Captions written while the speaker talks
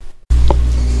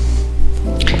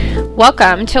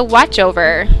Welcome to Watch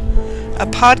Over, a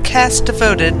podcast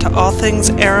devoted to all things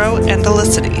Arrow and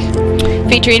Olicity.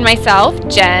 Featuring myself,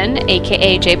 Jen,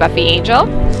 aka J. Buffy Angel.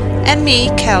 And me,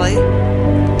 Kelly,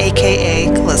 aka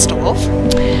Callista Wolf.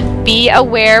 Be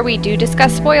aware we do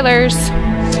discuss spoilers.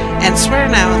 And swear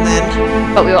now and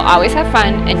then. But we will always have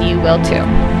fun, and you will too.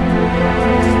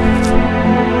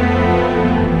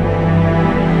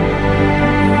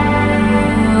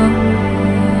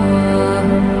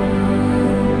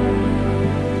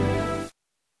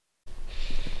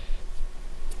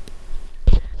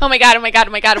 Oh my god, oh my god,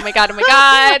 oh my god, oh my god, oh my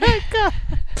god.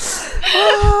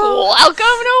 Welcome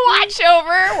to Watch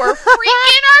Over. We're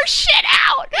freaking our shit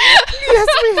out. Yes,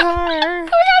 we are. Oh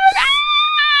my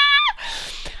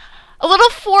god. A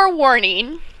little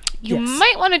forewarning. You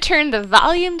might want to turn the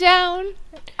volume down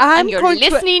on your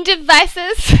listening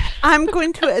devices. I'm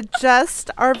going to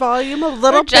adjust our volume a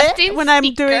little bit when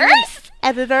I'm doing an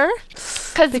editor.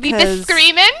 Because we've been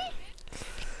screaming.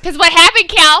 Because what happened,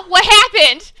 Cal? What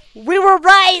happened? We were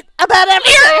right about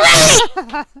everything. We were right!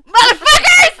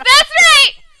 Motherfuckers! That's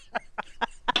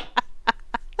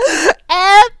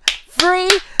right!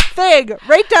 Everything!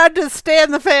 Right down to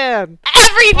Stan the Fan.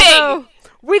 Everything! Although,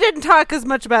 we didn't talk as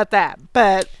much about that,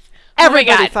 but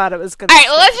everybody thought it was going to be. Alright,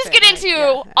 well, let's just get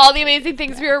into all the amazing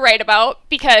things we were right about,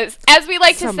 because, as we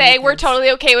like to say, we're totally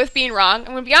okay with being wrong.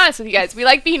 I'm going to be honest with you guys, we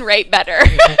like being right better.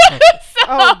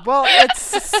 Oh, well,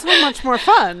 it's so much more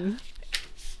fun.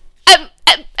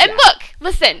 And look,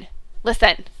 listen.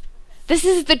 This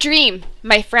is the dream,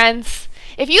 my friends.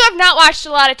 If you have not watched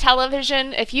a lot of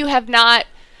television, if you have not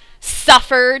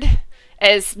suffered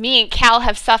as me and Cal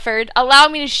have suffered, allow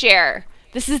me to share.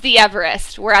 This is the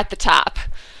Everest. We're at the top.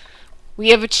 We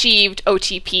have achieved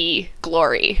OTP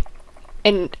glory.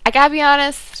 And I gotta be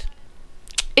honest,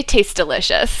 it tastes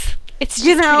delicious. It's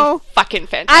just pretty fucking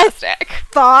fantastic.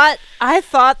 I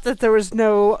thought that there was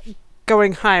no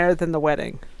going higher than the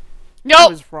wedding. Nope. I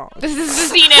was wrong. This is the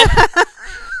zenith.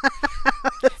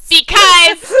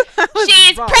 Because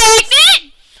she's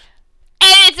pregnant,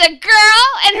 and it's a girl,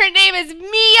 and her name is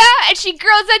Mia, and she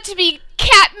grows up to be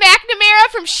Kat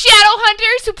McNamara from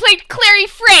Shadowhunters, who played Clary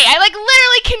Frey. I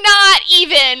literally cannot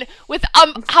even with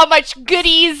how much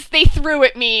goodies they threw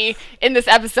at me in this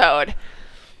episode.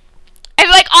 And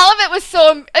all of it was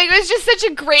so it was just such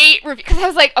a great review, because I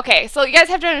was like, okay, so you guys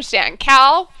have to understand,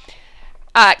 Cal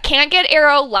can't get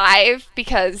Arrow live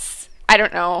because, I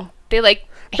don't know, they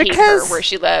hate her where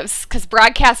she lives, because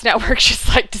broadcast networks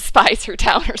just despise her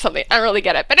town or something. I don't really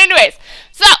get it. But anyways,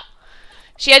 so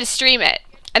she had to stream it,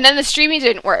 and then the streaming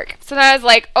didn't work. So then I was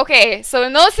like, okay, so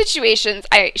in those situations,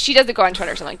 she doesn't go on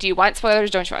Twitter. So I'm like, do you want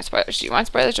spoilers? Don't you want spoilers? Do you want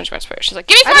spoilers? Don't you want spoilers? She's like,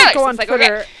 give me spoilers. I don't go on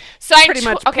Twitter. Okay. So pretty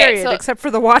much period, except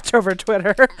for the Watch Over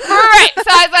Twitter. Right. So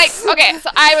I was like, okay. So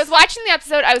I was watching the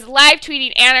episode. I was live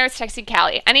tweeting, and I was texting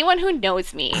Callie. Anyone who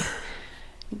knows me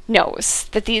knows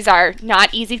that these are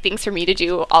not easy things for me to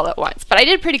do all at once. But I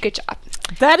did a pretty good job.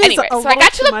 That is anyway, so I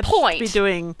got to the point. To be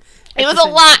doing it was a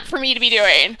lot for me to be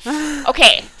doing.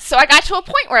 Okay. So I got to a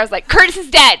point where I was like, Curtis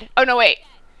is dead. Oh, no, wait.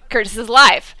 Curtis is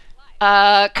alive.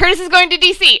 Curtis is going to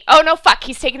DC. Oh, no, fuck.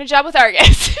 He's taking a job with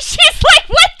Argus. She's like,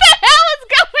 what the hell is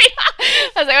going on?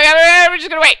 I was like, okay, we're just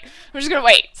going to wait. We're just going to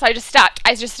wait. So I just stopped.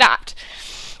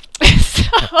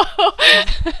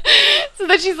 So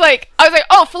then she's like, I was like,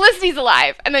 oh, Felicity's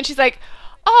alive. And then she's like,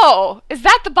 oh, is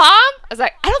that the bomb? I was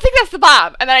like, I don't think that's the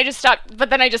bomb. And then I just stopped. But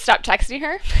then I just stopped texting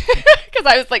her because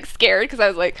I was scared, because I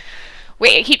was like,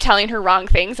 wait, I keep telling her wrong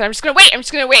things. And I'm just going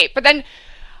to wait. But then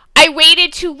I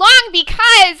waited too long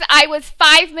because I was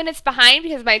 5 minutes behind,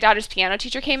 because my daughter's piano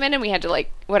teacher came in and we had to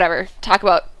talk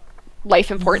about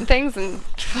life important things, and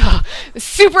it was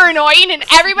super annoying, and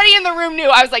everybody in the room knew.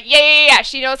 I was like, yeah,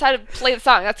 she knows how to play the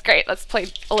song. That's great. Let's play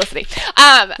Olicity.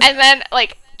 And then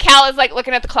Cal is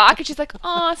looking at the clock, and she's like,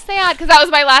 oh, sad, because that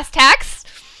was my last text.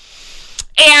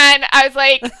 And I was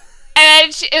like, and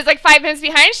then it was 5 minutes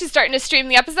behind. She's starting to stream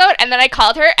the episode, and then I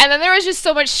called her, and then there was just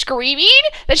so much screaming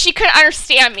that she couldn't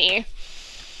understand me.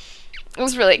 It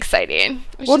was really exciting.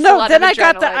 Well, no, then I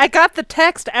got the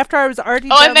text after I was already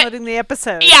downloading the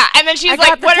episode. Yeah, and then she's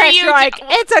like, what are you? You're like,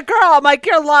 it's a girl. I'm like,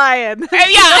 you're lying. Yeah, and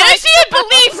then she didn't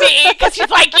believe me, because she's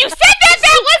like, you said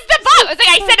that was the bomb. I was like,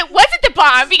 I said it wasn't the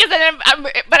bomb, because then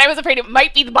but I was afraid it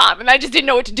might be the bomb, and I just didn't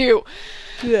know what to do.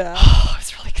 Yeah. It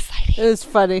was really exciting. It was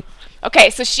funny. Okay,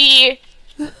 so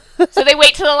they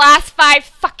wait till the last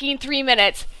 3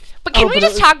 minutes. But can we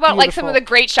just talk about some of the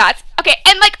great shots? Okay,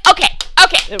 and okay.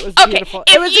 It was beautiful.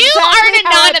 If it was you exactly are an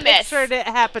anonymous, how I pictured it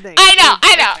happening. I know.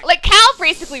 Cal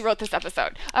basically wrote this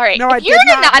episode. All right, no, if you're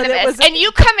an anonymous and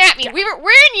you come at me, we're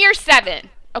in year 7.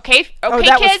 Okay,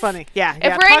 that kids? was funny. Yeah.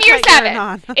 If we're in year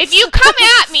 7, if you come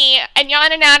at me and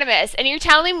Yon Anonymous and you're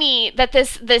telling me that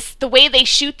the way they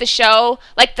shoot the show,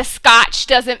 like the scotch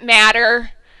doesn't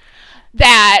matter,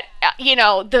 that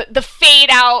the fade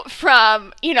out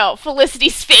from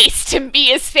Felicity's face to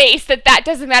Mia's face, that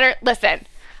doesn't matter. Listen,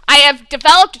 I have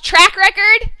developed a track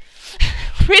record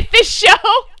with this show.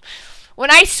 When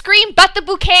I scream "but the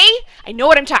bouquet," I know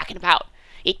what I'm talking about.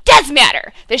 It does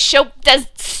matter. This show does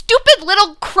stupid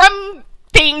little crumb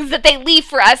things that they leave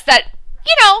for us that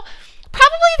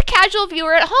probably the casual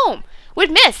viewer at home would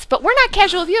miss, but we're not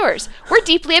casual viewers. We're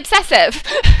deeply obsessive.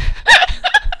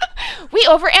 We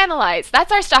overanalyze.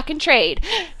 That's our stock in trade.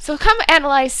 So come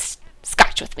analyze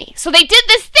scotch with me. So they did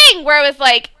this thing where it was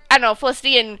like, I don't know,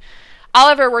 Felicity and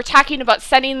Oliver were talking about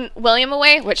sending William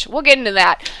away, which we'll get into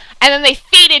that. And then they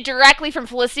faded directly from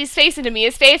Felicity's face into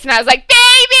Mia's face, and I was like,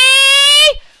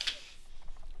 baby!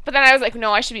 But then I was like,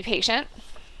 no, I should be patient.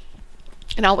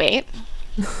 And I'll wait.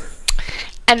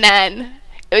 And then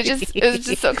it was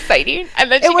just so exciting.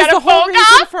 And then she got a phone call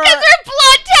because her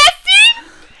blood testing.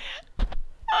 Oh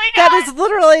my God. That is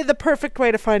literally the perfect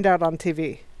way to find out on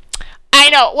TV. I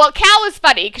know. Well, Cal was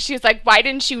funny because she was like, why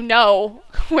didn't you know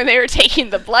when they were taking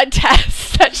the blood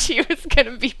test that she was going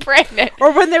to be pregnant?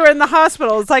 Or when they were in the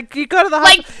hospital. It's like, you go to the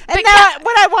hospital. And now,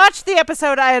 when I watched the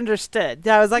episode, I understood.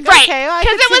 I was like, right. Okay.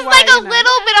 Because it was like a little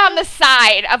bit on the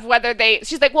side of whether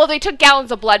she's like, well, they took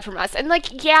gallons of blood from us. And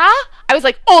like, yeah. I was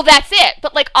like, oh, that's it.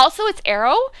 But like, also it's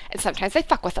Arrow. And sometimes they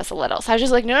fuck with us a little. So I was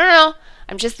just like, no.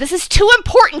 This is too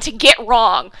important to get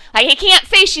wrong. Like, I can't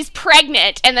say she's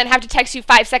pregnant and then have to text you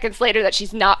 5 seconds later that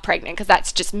she's not pregnant, because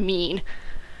that's just mean.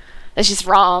 That's just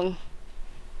wrong.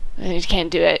 And you can't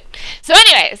do it. So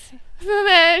anyways, so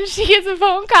then she gets a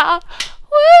phone call.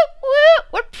 Woo, woo,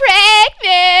 we're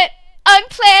pregnant.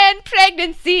 Unplanned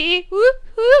pregnancy. Woo,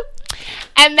 woo.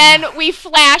 And then we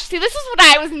flash. See, this is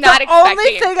what I was not expecting. The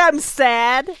only thing I'm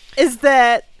sad is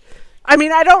that, I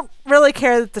mean, I don't really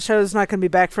care that the show's not going to be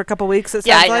back for a couple weeks, it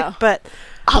sounds like, but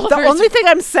the only thing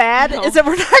I'm sad is that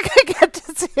we're not going to get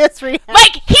to see his reaction. No,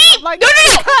 they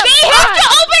have to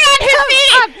open on his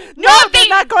feet. No, they're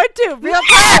not going to. Real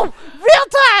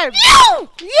time. No.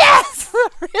 Yes.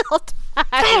 Real time.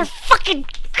 They're fucking,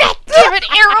 goddamn it,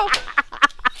 Arrow.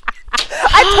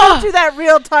 I told you that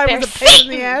real time was a pain in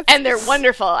the ass. And they're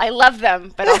wonderful. I love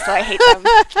them, but also I hate them.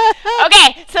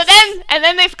 Okay, so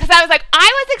then because I was like,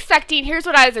 here's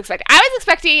what I was expecting. I was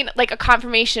expecting like a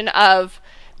confirmation of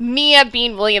Mia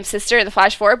being William's sister in the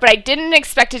flash forward, but I didn't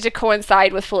expect it to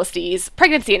coincide with Felicity's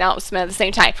pregnancy announcement at the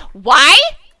same time. Why?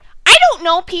 I don't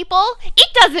know, people. It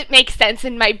doesn't make sense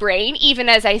in my brain, even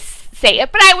as I say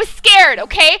it, but I was scared,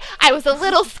 okay? I was a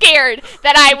little scared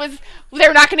that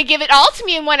they're not going to give it all to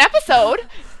me in one episode.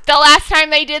 The last time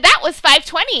they did that was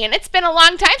 520, and it's been a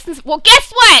long time since. Well,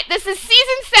 guess what? This is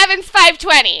season 7's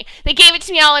 520. They gave it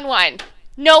to me all in one.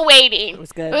 No waiting. It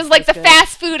was good. It was like the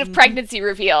fast food of pregnancy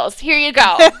reveals. Here you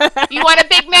go. You want a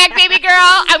Big Mac, baby girl?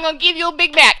 I'm going to give you a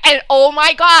Big Mac. And oh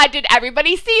my God, did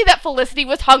everybody see that Felicity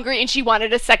was hungry and she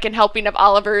wanted a second helping of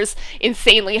Oliver's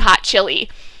insanely hot chili?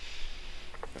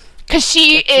 Because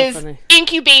she is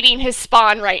incubating his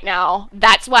spawn right now.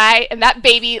 That's why. And that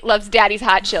baby loves daddy's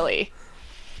hot chili.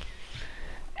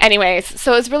 Anyways,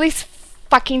 so it's really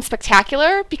fucking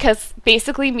spectacular because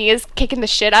basically Mia's kicking the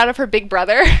shit out of her big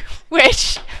brother,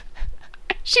 which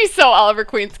she's so Oliver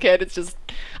Queen's kid. It's just,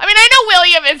 I mean, I know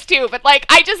William is too, but like,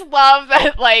 I just love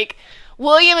that, like,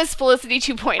 William is Felicity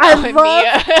 2.0 and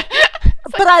Mia.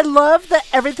 But I love that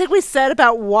everything we said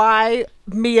about why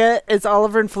Mia is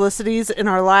Oliver and Felicity's in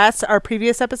our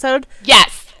previous episode.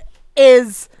 Yes.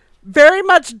 Is very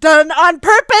much done on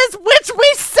purpose, which we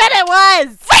said it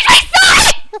was. Which I saw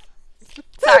it!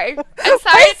 Sorry. I'm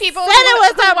sorry to people who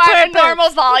want a normal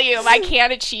volume. I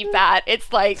can't achieve that.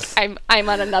 It's like I'm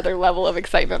on another level of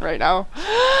excitement right now.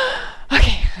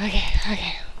 Okay.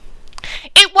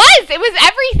 It was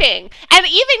everything. And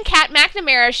even Kat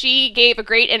McNamara, she gave a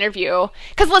great interview.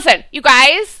 Because listen, you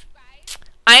guys,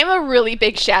 I'm a really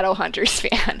big Shadowhunters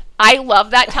fan. I love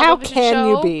that television show. How can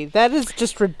you be? That is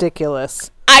just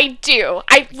ridiculous. I do.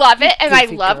 I love it, and I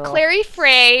love Clary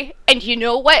Frey. And you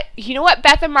know what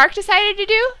Beth and Mark decided to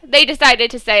do? They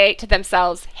decided to say to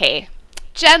themselves, hey,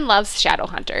 Jen loves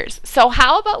Shadowhunters. So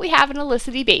how about we have an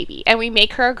Felicity baby, and we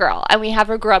make her a girl, and we have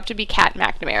her grow up to be Kat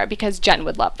McNamara, because Jen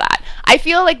would love that. I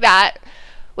feel like that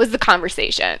was the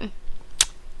conversation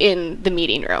in the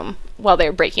meeting room while they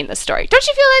were breaking the story. Don't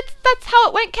you feel that's how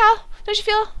it went, Cal? Don't you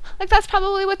feel like that's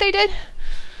probably what they did?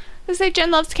 They say Jen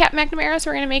loves Kat McNamara,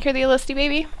 so we're gonna make her the Felicity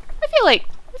baby. I feel like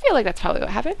that's probably what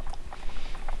happened.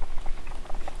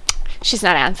 She's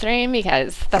not answering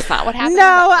because that's not what happened.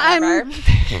 No,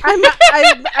 I'm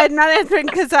not answering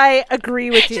because I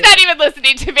agree with you. She's not even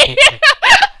listening to me.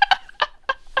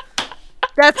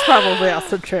 That's probably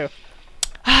also true.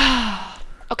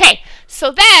 Okay,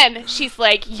 so then she's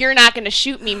like, "You're not going to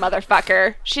shoot me,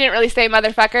 motherfucker." She didn't really say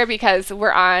motherfucker because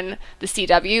we're on the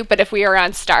CW, but if we were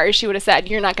on Starz, she would have said,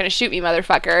 "You're not going to shoot me,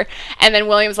 motherfucker." And then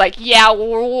William's like, "Yeah,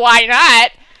 well, why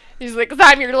not?" He's like, "'Cause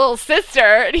I'm your little sister."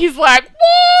 And he's like,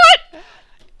 "What?"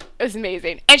 It was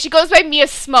amazing. And she goes by Mia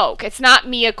Smoke. It's not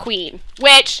Mia Queen,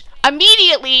 which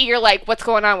immediately you're like, what's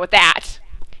going on with that?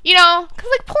 You know,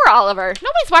 because, like, poor Oliver.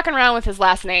 Nobody's walking around with his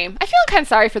last name. I feel kind of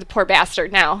sorry for the poor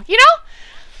bastard now, you know?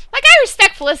 Like, I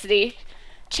respect Felicity.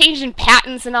 Changing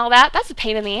patents and all that, that's a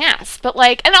pain in the ass. But,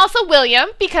 like, and also William,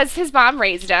 because his mom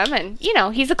raised him, and, you know,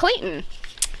 he's a Clayton.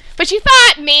 But you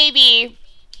thought maybe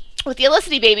with the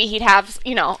Felicity baby, he'd have,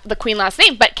 you know, the Queen last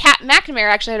name. But Kat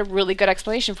McNamara actually had a really good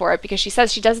explanation for it because she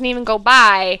says she doesn't even go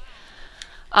by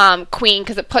Queen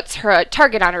because it puts her a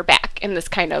target on her back in this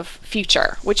kind of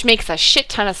future, which makes a shit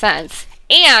ton of sense.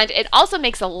 And it also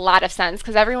makes a lot of sense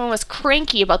because everyone was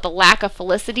cranky about the lack of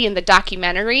Felicity in the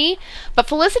documentary. But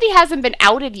Felicity hasn't been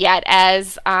outed yet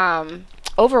as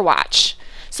Overwatch.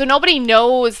 So nobody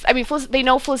knows. I mean, they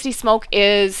know Felicity Smoke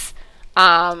is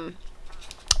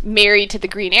married to the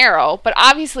Green Arrow, but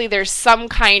obviously there's some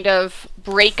kind of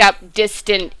breakup,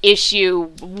 distant issue,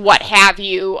 what have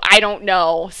you. I don't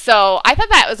know. So I thought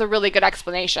that was a really good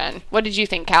explanation. What did you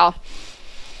think, Cal?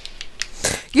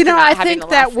 You know, I think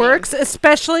that works,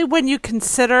 especially when you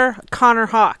consider Connor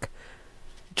Hawke.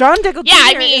 John Diggle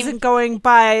Jr. isn't going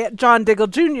by John Diggle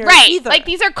Jr. Right. either. Like,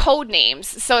 these are code names,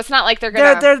 so it's not like they're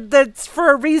gonna... That's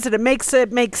for a reason. It makes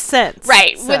sense.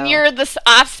 Right. So. When you're the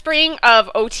offspring of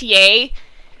OTA...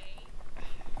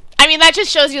 I mean, that just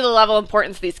shows you the level of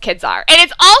importance these kids are. And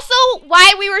it's also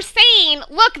why we were saying,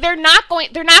 look, they're not going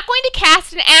to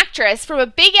cast an actress from a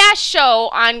big-ass show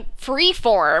on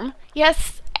Freeform.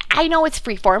 Yes, I know it's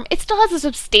Freeform. It still has a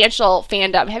substantial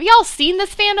fandom. Have y'all seen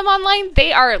this fandom online?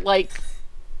 They are, like,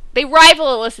 they rival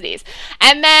Felicity's.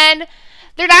 And then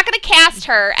they're not going to cast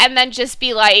her and then just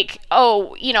be like,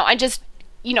 oh, you know, and just,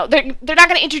 you know, they're not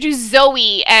going to introduce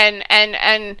Zoe and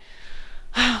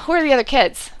who are the other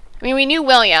kids? I mean, we knew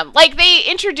William. Like, they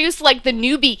introduced, like, the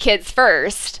newbie kids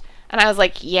first. And I was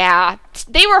like, yeah.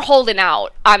 They were holding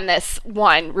out on this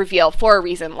one reveal for a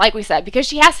reason, like we said, because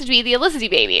she has to be the Felicity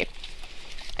baby.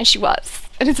 And she was.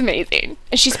 And it's amazing.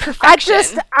 And she's perfection.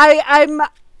 I'm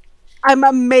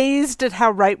amazed at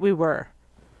how right we were.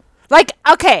 Like,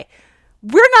 okay,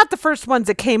 we're not the first ones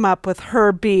that came up with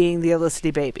her being the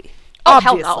Felicity baby. Oh,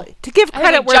 obviously. Hell no. To give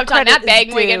credit where jumped credit on that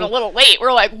bandwagon a little late.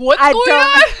 We're like, what's going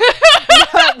on?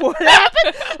 What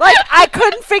happened? Like, I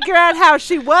couldn't figure out how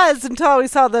she was until we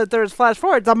saw that there was flash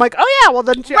forwards. I'm like, oh yeah, well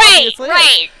then she obviously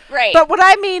is. Right. But what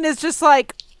I mean is just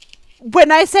like,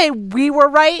 when I say we were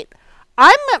right,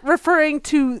 I'm referring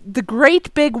to the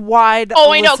great big wide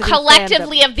Felicity I know,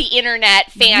 collectively fandom. Of the internet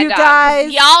fandom. You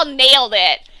guys, y'all nailed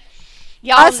it.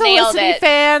 Us Felicity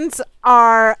fans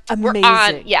are amazing.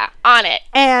 We're on it.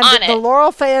 And on the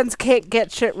Laurel fans can't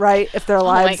get shit right if their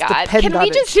lives depend on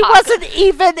it. She wasn't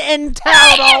even in town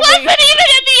all week. She wasn't even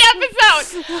in the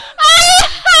episode.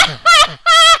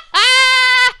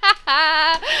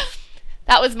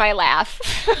 That was my laugh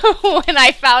when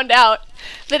I found out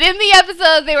that in the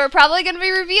episode they were probably going to be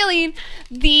revealing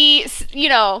the, you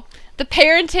know, the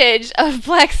parentage of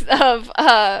Black Star,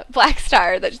 Black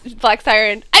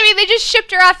Siren. I mean, they just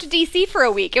shipped her off to DC for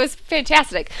a week. It was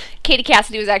fantastic. Katie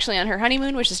Cassidy was actually on her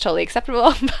honeymoon, which is totally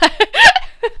acceptable. But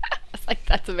I was like,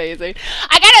 that's amazing.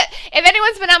 If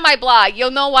anyone's been on my blog,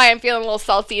 you'll know why I'm feeling a little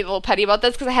salty and a little petty about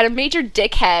this, because I had a major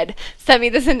dickhead send me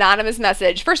this anonymous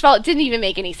message. First of all, it didn't even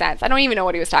make any sense. I don't even know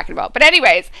what he was talking about. But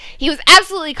anyways, he was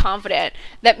absolutely confident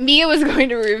that Mia was going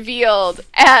to be revealed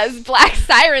as Black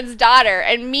Siren's daughter,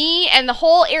 and me and the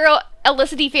whole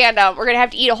Felicity fandom were going to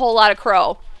have to eat a whole lot of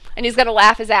crow, and he's going to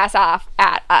laugh his ass off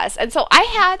at us. And so I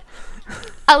had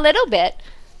a little bit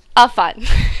of fun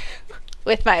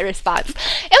with my response. It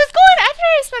was going after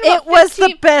I spent about 15... It was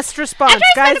the best response.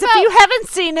 Guys, if you haven't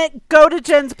seen it, go to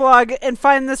Jen's blog and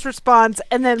find this response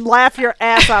and then laugh your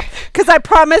ass off. Because I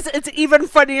promise it's even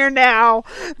funnier now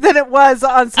than it was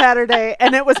on Saturday.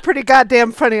 And it was pretty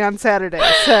goddamn funny on Saturday.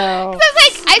 So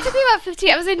I took me about 15.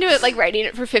 I was into it, like, writing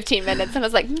it for 15 minutes. And I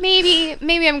was like, maybe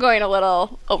I'm going a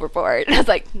little overboard. And I was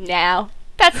like, no,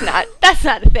 that's not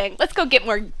a thing. Let's go get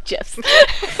more GIFs.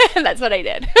 And that's what I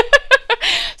did.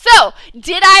 So,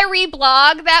 did I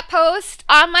reblog that post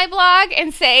on my blog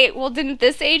and say, well, didn't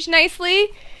this age nicely?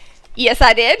 Yes,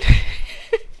 I did.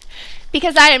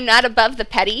 Because I am not above the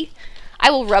petty.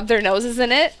 I will rub their noses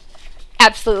in it.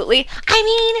 Absolutely. I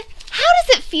mean, how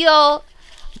does it feel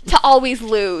to always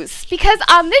lose? Because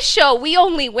on this show, we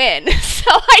only win.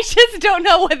 So I just don't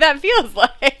know what that feels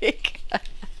like.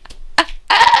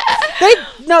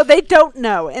 They don't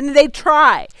know, and they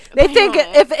try. They think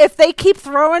if they keep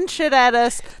throwing shit at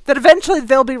us, that eventually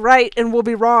they'll be right and we'll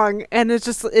be wrong, and it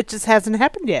just hasn't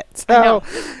happened yet. So,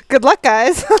 good luck,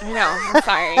 guys. I know. I'm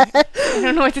sorry. I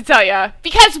don't know what to tell you.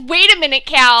 Because wait a minute,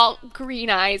 Cal, green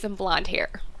eyes and blonde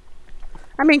hair.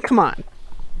 I mean, come on.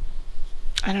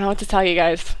 I don't know what to tell you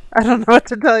guys. I don't know what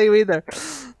to tell you either.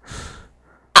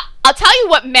 I'll tell you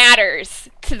what matters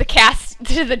to the cast,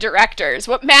 to the directors.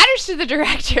 What matters to the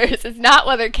directors is not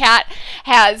whether Kat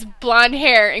has blonde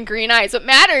hair and green eyes. What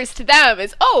matters to them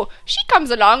is, oh, she comes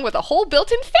along with a whole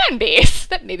built-in fan base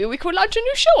that maybe we could launch a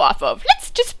new show off of. Let's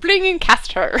just bring and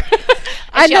cast her.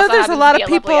 I know there's a lot of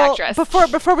people,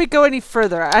 before we go any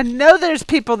further, I know there's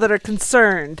people that are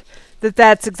concerned that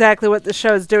that's exactly what the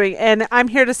show is doing. And I'm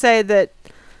here to say that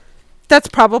that's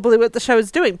probably what the show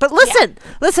is doing. But listen.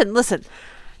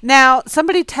 Now,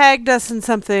 somebody tagged us in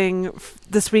something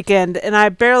this weekend, and I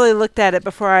barely looked at it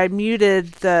before I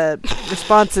muted the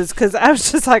responses, because I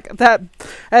was just like, that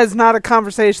is not a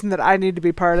conversation that I need to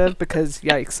be part of, because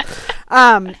yikes.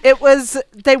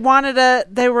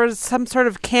 There was some sort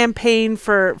of campaign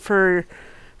for proving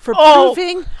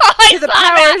to the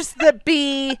powers that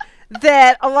be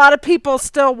that a lot of people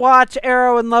still watch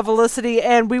Arrow and Lovelicity,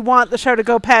 and we want the show to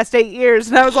go past 8 years.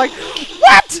 And I was like,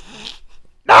 what?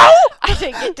 No! I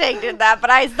didn't get tagged in that,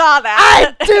 but I saw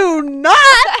that. I do not!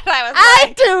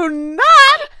 I do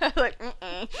not! I was like,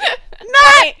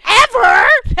 not ever!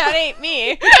 That ain't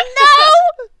me. No!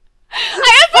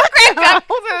 I also cracked up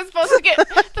because I was supposed to get,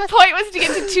 the point was to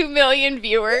get to 2 million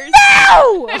viewers.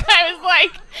 No! And I was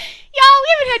like, y'all, we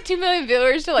haven't had 2 million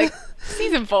viewers till like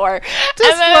season 4.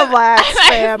 Just relax,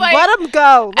 fam. Like, let him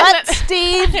go. Let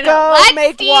Steve go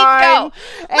make Steve wine. Go.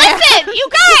 Listen, you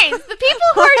guys, the people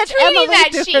who are tweeting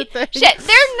that shit,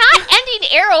 they're not ending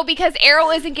Arrow because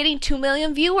Arrow isn't getting 2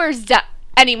 million viewers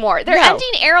anymore. They're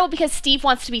ending Arrow because Steve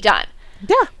wants to be done.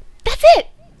 Yeah. That's it.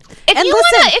 If you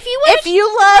want to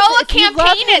throw a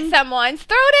campaign at someone,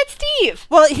 throw it at Steve.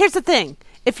 Well, here's the thing.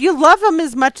 If you love him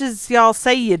as much as y'all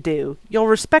say you do, you'll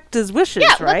respect his wishes,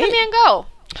 right? Yeah, let the man go.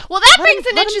 Well, that brings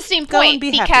an interesting point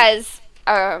because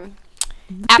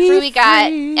after we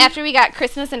got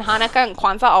Christmas and Hanukkah and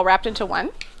Kwanzaa all wrapped into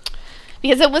one,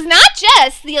 because it was not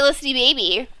just the Felicity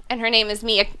baby, and her name is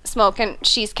Mia Smoke, and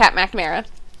she's Kat McNamara.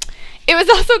 It was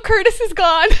also Curtis is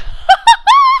gone.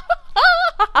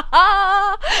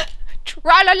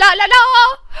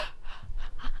 Tra-la-la-la-la.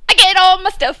 I get all my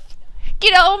stuff.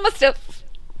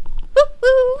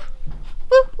 Woo-woo.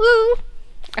 Woo-woo.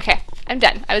 Okay, I'm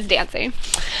done. I was dancing.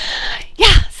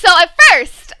 Yeah, so at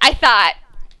first, I thought,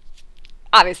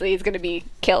 obviously, he's going to be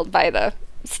killed by the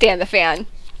Stan the Fan.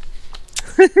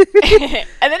 And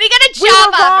then he got a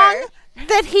job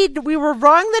offer. We were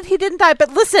wrong that he didn't die,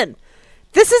 but listen,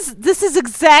 this is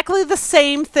exactly the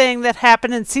same thing that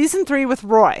happened in season 3 with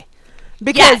Roy.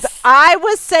 Because I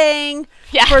was saying,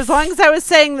 for as long as I was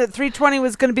saying that 320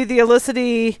 was going to be the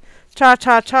Felicity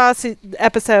Cha-Cha-Cha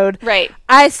episode, right,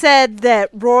 I said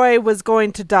that Roy was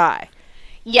going to die.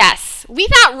 Yes. We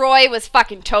thought Roy was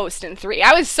fucking toast in 3.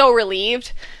 I was so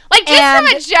relieved. Like, just from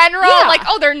a general, like,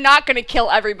 oh, they're not going to kill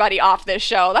everybody off this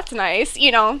show. That's nice,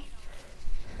 you know.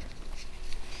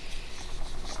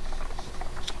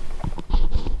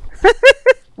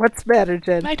 What's the matter,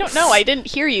 Jen? I don't know. I didn't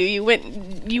hear you. You went,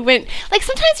 like,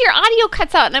 sometimes your audio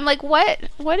cuts out, and I'm like, what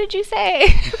did you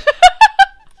say?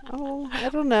 Oh, I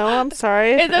don't know. I'm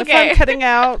sorry. It's okay. If I'm cutting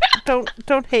out,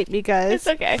 don't hate me, guys. It's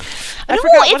okay. I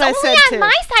forgot what I said, it's only on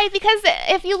my side, because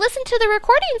if you listen to the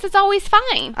recordings, it's always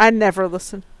fine. I never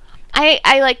listen.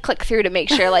 I like click through to make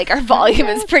sure like our volume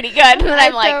is pretty good, and then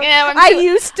I'm like, yeah, I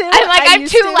used to. I'm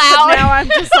too loud. Now I'm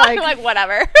just like, I'm like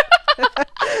whatever.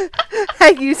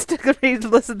 I used to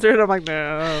listen through it. I'm like,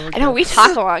 no. Okay. I know we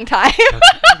talk a long time.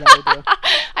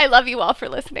 I love you all for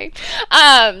listening.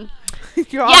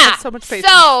 You all have so much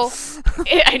patience. So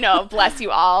I know, bless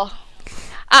you all.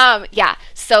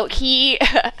 So he so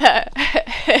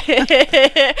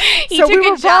took we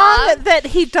were a job. Wrong that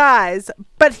he dies,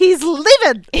 but he's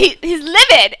livid. He's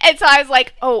livid, and so I was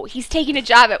like, oh, he's taking a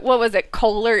job at, what was it,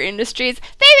 Kohler Industries?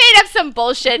 They made up some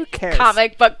bullshit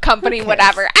comic book company,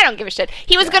 whatever. I don't give a shit.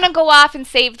 He was gonna go off and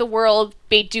save the world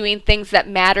by doing things that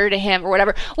matter to him or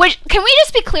whatever. Which, can we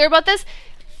just be clear about this?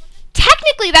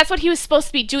 Technically, that's what he was supposed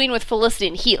to be doing with Felicity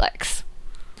and Helix.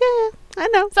 Yeah, I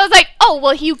know. So I was like, oh,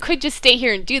 well, you could just stay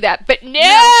here and do that. But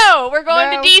no, we're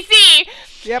going to DC.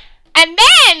 Yep. And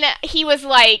then he was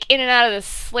like in and out of the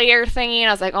Slayer thingy, and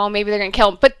I was like, oh, maybe they're gonna kill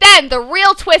him. But then the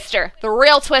real twister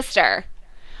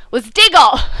was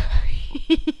Diggle.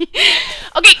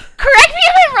 Okay, correct me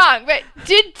if I'm wrong, but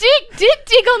did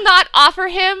Diggle not offer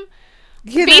him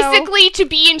basically to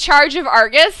be in charge of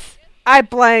Argus? I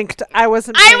blanked. I was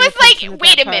like,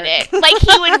 wait a minute. Like,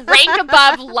 he would rank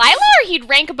above Lila, or he'd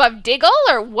rank above Diggle,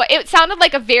 or what? It sounded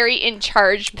like a very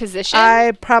in-charge position.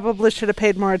 I probably should have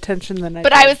paid more attention than I did.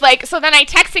 But I was like, so then I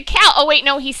texted Cal, oh, wait,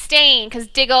 no, he's staying, because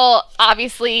Diggle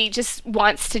obviously just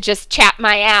wants to just chap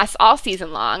my ass all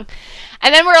season long.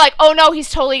 And then we're like, oh, no,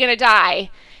 he's totally going to die.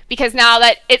 Because now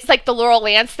that it's like the Laurel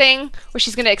Lance thing, where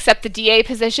she's going to accept the DA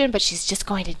position, but she's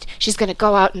going to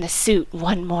go out in the suit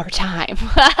one more time.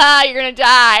 Ha ha, you're going to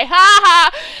die. Ha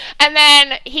ha. And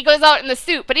then he goes out in the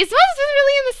suit, but he wasn't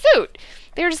really in the suit.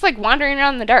 They were just like wandering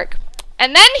around in the dark.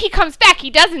 And then he comes back. He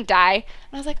doesn't die.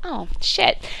 And I was like, oh,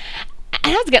 shit.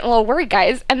 And I was getting a little worried,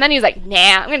 guys. And then he was like,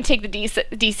 nah, I'm going to take the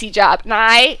DC job. And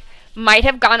I might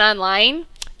have gone online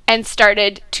and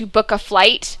started to book a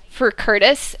flight for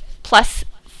Curtis, plus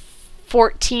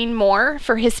 14 more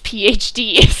for his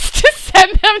PhDs to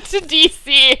send them to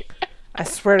DC. I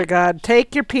swear to God,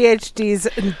 take your PhDs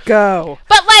and go.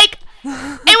 But like, it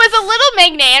was a little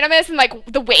magnanimous in like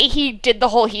the way he did the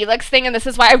whole Helix thing, and this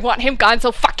is why I want him gone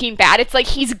so fucking bad. It's like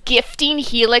he's gifting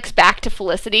Helix back to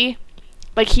Felicity.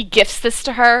 Like, he gifts this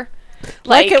to her.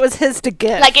 Like it was his to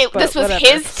give. Like this was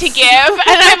his to give. And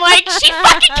I'm like, she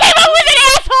fucking came up with an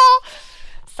asshole.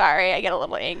 Sorry, I get a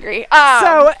little angry.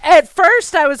 So at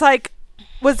first I was like,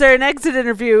 was there an exit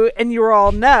interview? And you were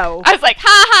all no. I was like,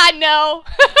 ha ha, no.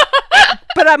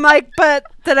 But I'm like, but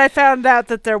then I found out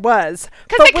that there was.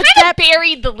 Because it kind of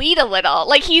buried the lead a little.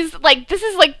 Like, he's like, this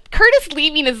is like, Curtis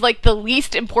leaving is like the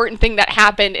least important thing that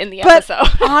happened in the episode.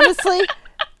 Honestly,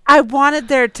 I wanted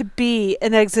there to be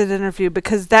an exit interview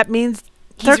because that means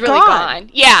he's really gone.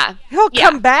 Yeah. He'll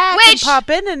come back and pop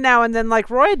in and now and then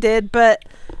like Roy did, but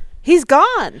he's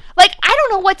gone. Like, I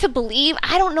don't know what to believe.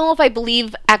 I don't know if I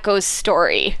believe Echo's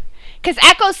story. Because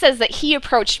Echo says that he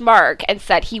approached Mark and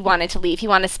said he wanted to leave. He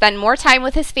wanted to spend more time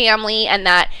with his family and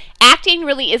that acting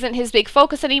really isn't his big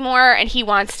focus anymore and he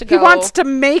wants to go... He wants to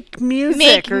make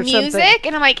music something.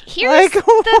 And I'm like, here's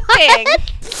the thing,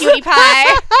 cutie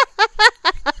pie.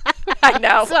 I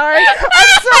know. I'm sorry.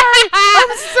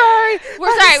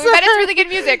 We're sorry. We bet it's really good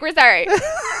music. We're sorry.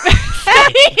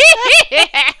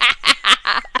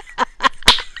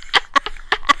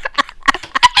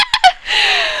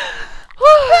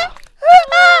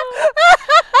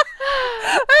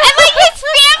 And like, his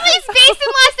family's based in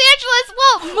Los Angeles.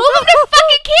 Well, move him to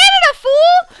fucking Canada,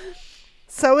 fool.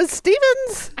 So is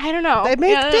Stevens. I don't know. They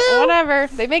make do. Whatever.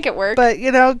 They make it work. But,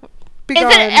 you know,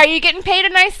 are you getting paid a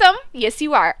nice sum? Yes,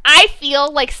 you are. I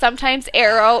feel like sometimes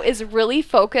Arrow is really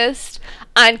focused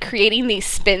on creating these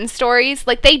spin stories.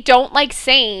 Like, they don't like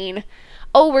saying,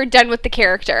 oh, we're done with the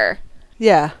character.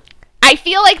 Yeah. I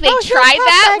feel like they tried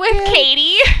that with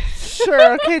Katie.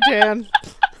 Sure, okay, Jan.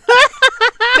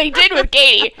 They did with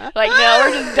Katie. Like, no,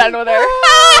 we're just done with her.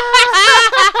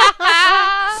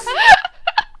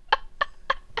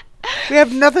 We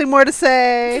have nothing more to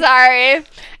say. Sorry.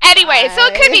 Anyway, so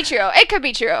it could be true. It could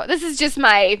be true. This is just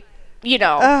my, you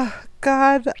know. Oh,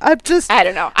 God. I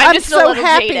don't know. I'm just so a little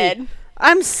happy. Jaded.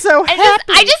 I'm so happy.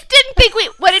 I just didn't think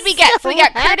what did we get? So we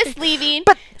got Curtis leaving.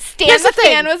 But Stan the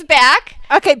Fan was back.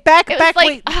 Okay, back. Like,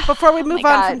 wait, before we move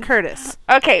on from Curtis.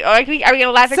 Okay, are we going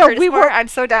to laugh at Curtis more? I'm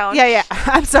so down. Yeah.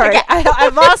 I'm sorry. Okay. I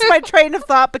lost my train of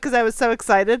thought because I was so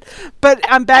excited, but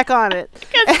I'm back on it.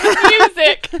 Because the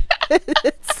music.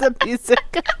 It's the music.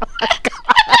 Oh, my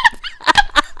God.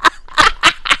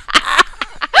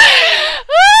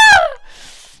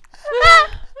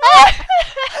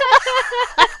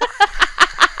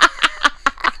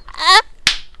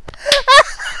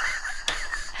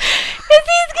 Because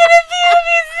he's gonna be a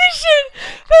musician.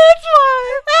 That's why.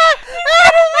 He's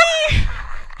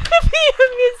gonna be a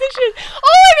musician.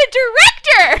 Oh, and a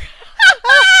director.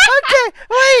 Okay,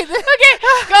 wait. Okay,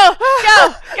 go.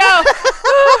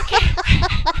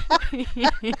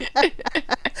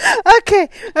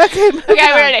 Okay,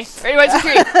 we're ready. Ready, 1, 2,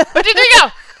 3. 1, 2, 3, go.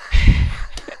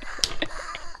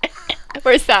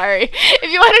 We're sorry.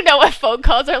 If you want to know what phone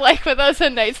calls are like with us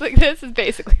on nights like this, is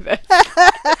basically this. We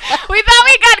thought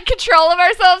we got control of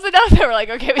ourselves enough that we're like,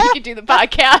 okay, we can do the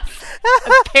podcast.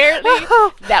 Apparently,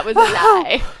 that was a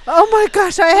lie. Oh my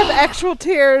gosh, I have actual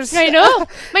tears. I know.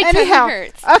 My tummy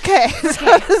hurts. Okay,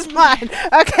 so this is mine.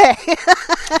 Okay.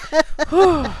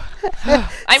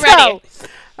 I'm ready.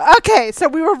 Okay, so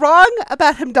we were wrong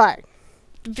about him dying.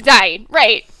 Dying,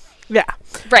 right. Yeah.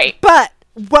 Right. But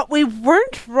what we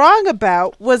weren't wrong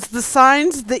about was the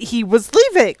signs that he was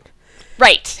leaving.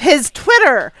 Right. His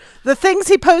Twitter, the things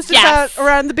he posted Yes. about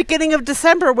around the beginning of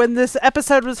December when this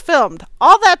episode was filmed.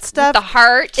 All that stuff The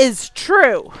heart. is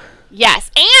true.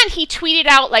 Yes, and he tweeted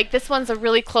out like, "This one's a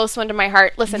really close one to my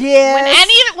heart." Listen, Yes.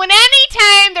 when any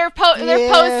time they're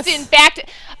Yes. posting back to,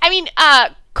 I mean,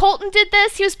 Colton did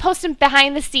this. He was posting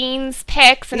behind the scenes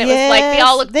pics, and it was like they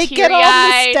all looked they teary get all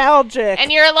eyed, nostalgic.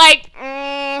 and you're like,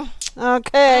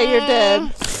 okay, you're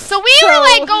dead. So we were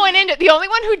like going into the only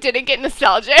one who didn't get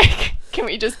nostalgic. Can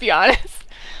we just be honest?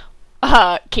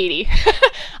 Katie.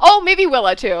 Oh, maybe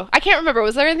Willa too. I can't remember.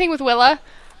 Was there anything with Willa?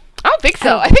 I don't think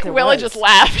so. I think Willa just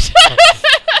left.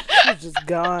 She's just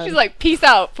gone. She's like, peace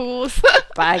out, fools.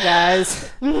 Bye, guys.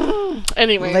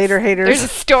 Anyway. Later, haters. There's a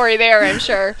story there, I'm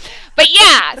sure. But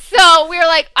yeah, so we were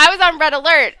like, I was on Red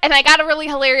Alert, and I got a really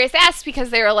hilarious ask because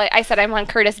they were like, I said I'm on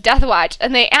Curtis Death Watch,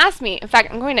 and they asked me. In fact,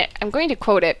 I'm going to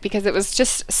quote it because it was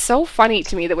just so funny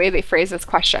to me the way they phrased this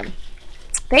question.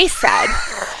 They said,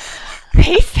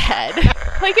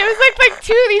 like it was like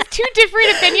these two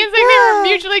different opinions, like they were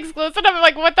mutually exclusive. I'm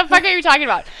like, what the fuck are you talking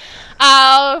about?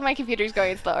 Oh, my computer's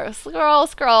going slower.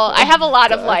 Scroll. I have a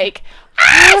lot of like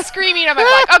screaming on my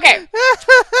blog. Okay,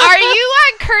 are you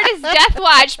on Curtis Death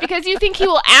Watch because you think he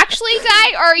will actually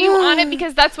die, or are you on it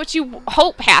because that's what you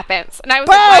hope happens? And I was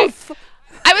Both.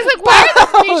 like,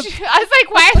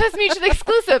 why are those mutually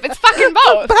exclusive? It's fucking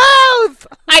both. Both.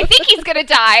 I think he's gonna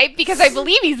die because I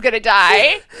believe he's gonna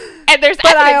die, and there's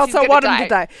But I evidence also he's want gonna him to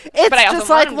die. It's But I also just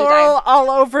want like him to Laurel die. all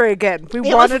over again. We It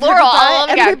was wanted her to Laurel all die,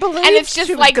 over and we again. believed And it's just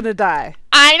she like- was going to die.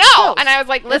 I know, Both. and I was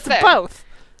like, It's listen, both.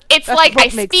 it's That's like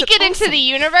what I makes speak it it into awesome. the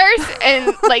universe,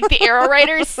 and like the Arrow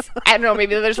writers, I don't know,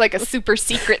 maybe there's like a super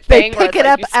secret They thing where pick it's it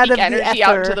like up you out speak of the energy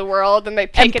out ether into the world, and they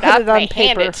pick and it put up it and on they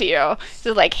hand paper. it to you.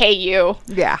 So like, hey, you.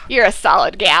 Yeah. You're a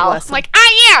solid gal. Bless I'm like,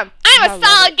 I am. I'm I a love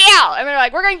solid gal. And they're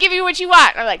like, we're going to give you what you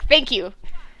want. And I'm like, thank you.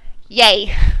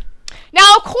 Yay.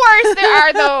 Now, of course, there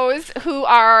are those who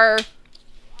are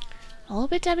a little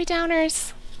bit Debbie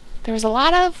Downers. There was a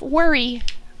lot of worry.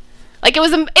 Like, it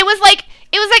was like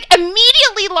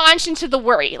immediately launched into the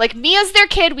worry. Like, Mia's their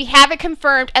kid. We have it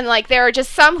confirmed. And, like, there are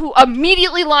just some who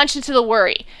immediately launch into the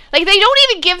worry. Like, they don't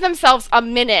even give themselves a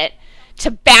minute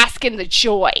to bask in the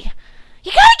joy.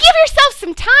 You gotta give yourself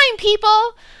some time,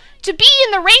 people, to be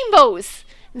in the rainbows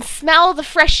and smell the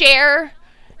fresh air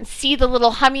and see the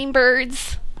little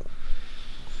hummingbirds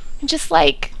and just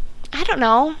like, I don't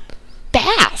know,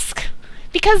 bask.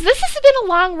 Because this has been a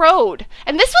long road.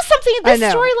 And this was something, I this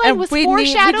know. storyline And was we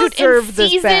foreshadowed in deserve this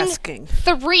season basking.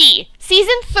 3.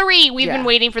 Season 3, we've Yeah. been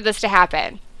waiting for this to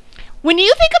happen. When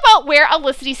you think about where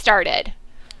Olicity started,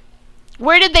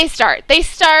 where did they start? They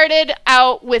started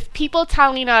out with people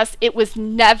telling us it was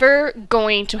never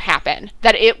going to happen.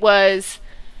 That it was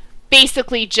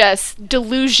basically just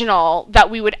delusional that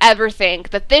we would ever think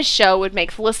that this show would make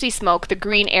Felicity Smoke the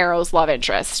Green Arrow's love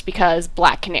interest because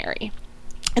Black Canary.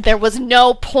 There was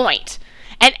no point.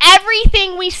 And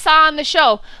everything we saw on the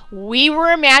show, we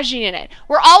were imagining it.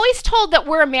 We're always told that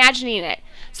we're imagining it.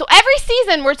 So every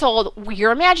season we're told,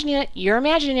 you're imagining it, you're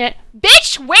imagining it.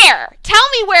 Bitch, where? Tell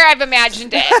me where I've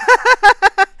imagined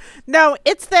it. No,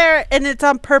 it's there and it's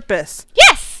on purpose.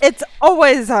 Yes. It's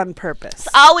always on purpose.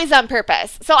 Always on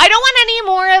purpose. So I don't want any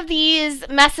more of these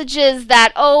messages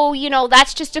that, oh, you know,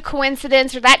 that's just a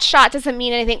coincidence or that shot doesn't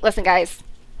mean anything. Listen, guys,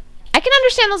 I can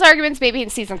understand those arguments maybe in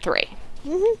season 3.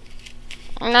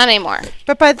 Mm-hmm. Not anymore.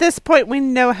 But by this point, we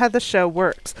know how the show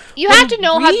works. You When have to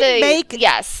know how we the...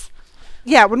 yes.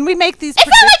 Yeah, when we make these It's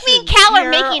not like me and predictions Cal are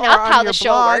here making or up on how your the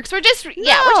show blog- works. We're just we're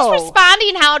just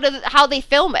responding how they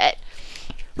film it.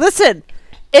 Listen,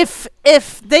 if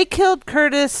they killed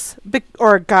Curtis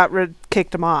or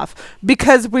kicked him off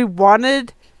because we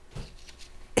wanted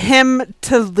him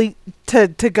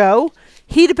to go,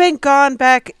 he'd have been gone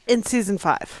back in season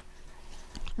 5.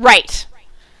 Right.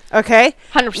 Okay?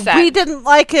 100%. We didn't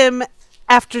like him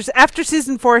after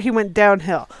season 4. He went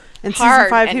downhill. In season Hard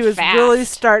 5, he and was fast. really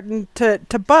starting to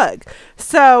bug.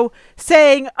 So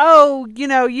saying, "Oh, you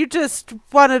know, you just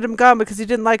wanted him gone because you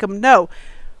didn't like him," no.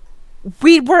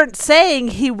 We weren't saying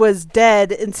he was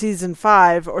dead in season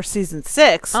 5 or season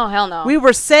 6. Oh, hell no. We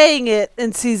were saying it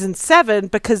in season 7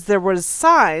 because there was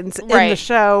signs in the Right.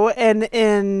 show and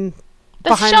in The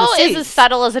behind show the scenes. is as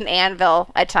subtle as an anvil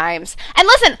at times. And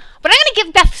listen, but I'm going to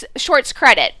give Beth Schwartz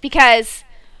credit because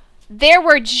there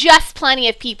were just plenty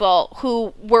of people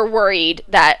who were worried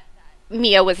that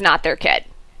Mia was not their kid.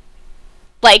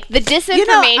 Like the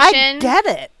disinformation, I get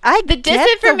it. The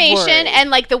disinformation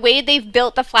and like the way they've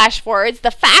built the flash forwards.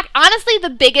 Honestly, the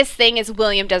biggest thing is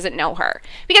William doesn't know her,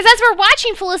 because as we're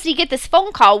watching Felicity get this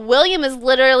phone call, William is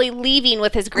literally leaving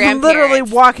with his grandparents, literally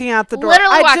walking out the door.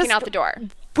 Out the door.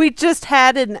 We just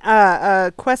had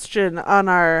a question on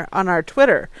our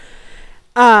Twitter.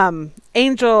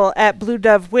 Angel at Blue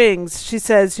Dove Wings. She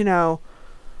says,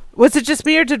 was it just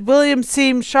me, or did William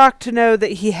seem shocked to know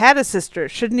that he had a sister?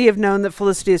 Shouldn't he have known that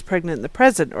Felicity is pregnant in the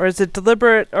present? Or is it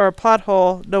deliberate or a plot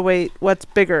hole? No, wait, what's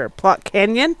bigger? Plot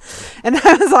canyon? And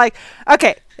I was like,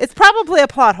 okay, it's probably a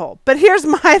plot hole. But here's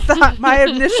my thought. My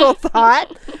initial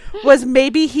thought was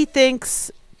maybe he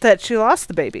thinks that she lost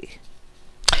the baby.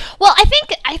 Well, I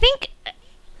think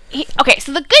okay,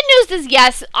 so the good news is,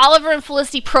 yes, Oliver and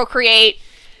Felicity procreate.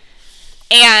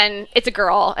 And it's a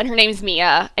girl, and her name's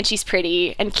Mia, and she's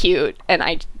pretty and cute,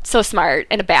 and so smart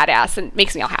and a badass, and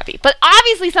makes me all happy. But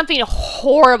obviously something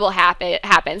horrible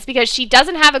happens, because she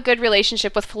doesn't have a good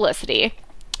relationship with Felicity.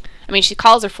 I mean, she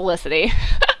calls her Felicity.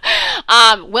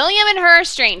 William and her are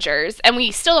strangers, and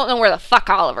we still don't know where the fuck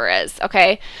Oliver is,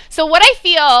 okay? So what I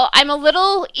feel, I'm a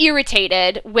little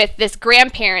irritated with this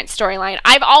grandparent storyline.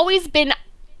 I've always been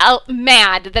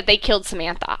mad that they killed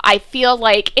Samantha. I feel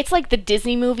like it's like the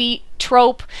Disney movie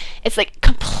trope. It's like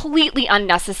completely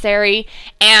unnecessary.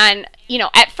 And,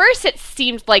 at first it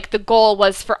seemed like the goal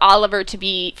was for Oliver to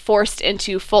be forced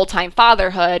into full-time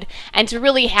fatherhood and to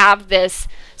really have this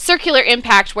circular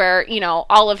impact where,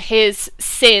 all of his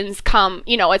sins come,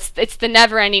 it's the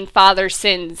never-ending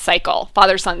father-son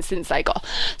sin cycle.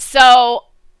 So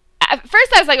at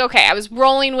first I was like, okay, I was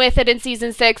rolling with it in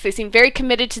season 6. They seemed very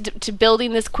committed to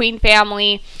building this queen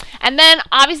family. And then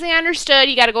obviously I understood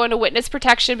you got to go into witness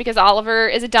protection because Oliver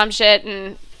is a dumb shit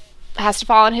and has to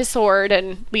fall on his sword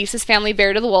and leaves his family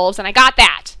bare to the wolves. And I got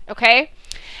that. Okay.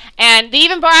 And they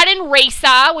even brought in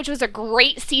Raisa, which was a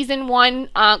great season 1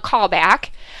 callback.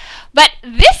 But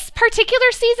this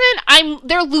particular season,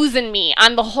 they're losing me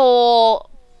on the whole,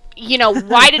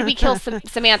 why did we kill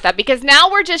Samantha? Because now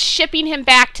we're just shipping him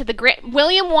back to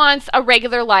William wants a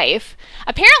regular life.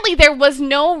 Apparently there was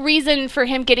no reason for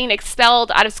him getting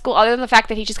expelled out of school other than the fact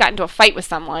that he just got into a fight with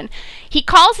someone. He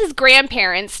calls his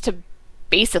grandparents to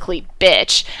basically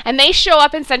bitch, and they show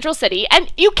up in Central City,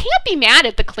 and you can't be mad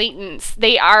at the Claytons.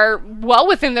 They are well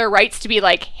within their rights to be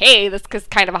like, hey, this is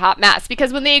kind of a hot mess,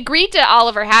 because when they agreed to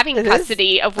Oliver having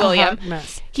custody of William,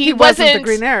 he wasn't the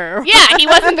Green Arrow. Yeah, he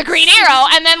wasn't the Green Arrow,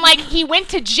 and then he went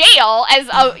to jail as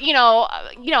a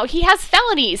he has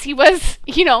felonies. He was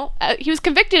he was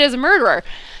convicted as a murderer.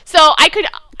 So I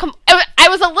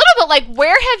was a little bit like,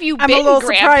 where have you been, I'm a little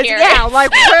surprised. Yeah, why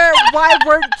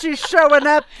weren't you showing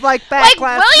up back last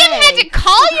William May? had to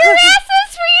call your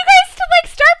asses for you guys to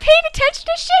start paying attention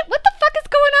to shit? What the fuck is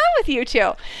going on with you two?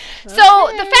 Okay. So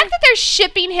the fact that they're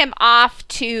shipping him off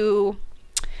to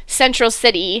Central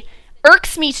City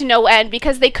irks me to no end,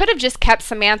 because they could have just kept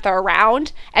Samantha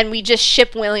around and we just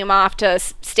ship William off to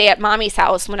stay at mommy's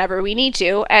house whenever we need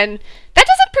to, and that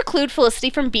doesn't preclude Felicity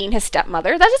from being his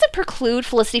stepmother. That doesn't preclude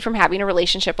Felicity from having a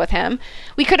relationship with him.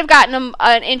 We could have gotten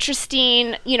an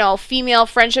interesting, female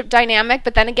friendship dynamic,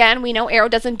 but then again, we know Arrow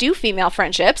doesn't do female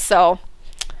friendships, so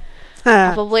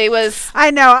probably was...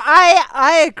 I know.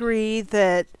 I agree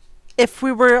that if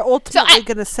we were ultimately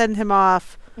going to send him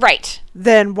off, right,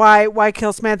 then why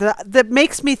kill Samantha? That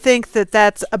makes me think that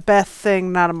that's a Beth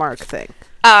thing, not a Mark thing.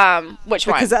 Which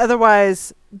one? Because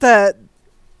otherwise, the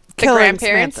killing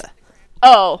grandparents? Samantha.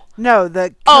 Oh. No,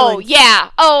 the killing...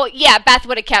 Oh, yeah. Beth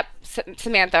would have kept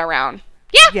Samantha around.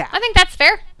 Yeah, I think that's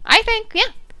fair. I think, yeah.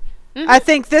 Mm-hmm. I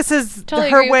think this is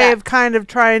her way of kind of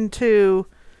trying to...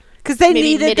 Because they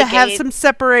needed to have some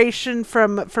separation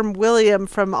from William,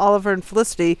 from Oliver and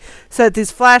Felicity, so that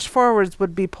these flash forwards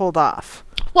would be pulled off.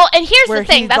 Well, and here's the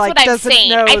thing. That's what I'm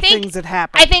saying. I think things that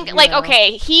happen. I think,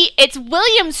 okay, it's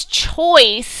William's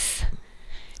choice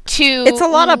to it's a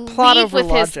lot of plot leave over with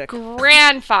logic.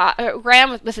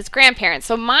 With his grandparents.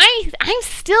 So I'm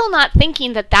still not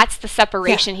thinking that that's the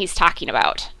separation he's talking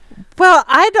about. Well,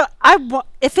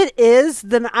 if it is,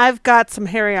 then I've got some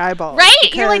hairy eyeballs.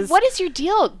 Right? You're like, what is your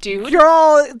deal, dude?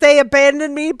 They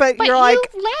abandoned me, but you're like,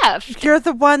 left. You're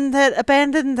the one that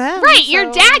abandoned them. Right. So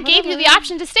your dad gave you the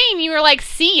option to stay, and you were like,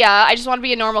 see ya, I just want to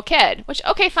be a normal kid. Which,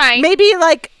 okay, fine. Maybe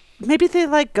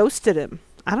they ghosted him.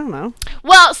 I don't know.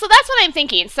 Well, so that's what I'm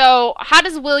thinking. So how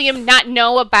does William not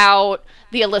know about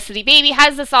the Felicity baby? How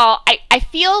does this all... I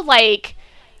feel like...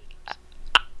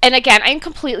 And again, I'm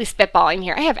completely spitballing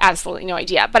here. I have absolutely no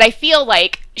idea. But I feel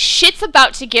like shit's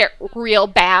about to get real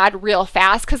bad real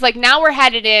fast. Because, now we're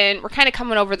kind of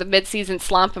coming over the mid-season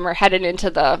slump, and we're headed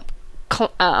into a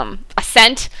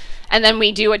ascent, and then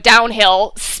we do a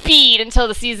downhill speed until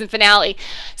the season finale.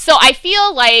 So I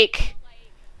feel like,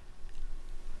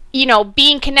 you know,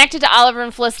 being connected to Oliver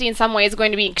and Felicity in some way is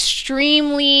going to be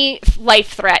extremely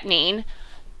life-threatening.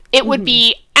 It would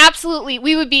be absolutely,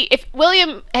 we would be, if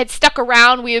William had stuck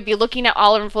around, we would be looking at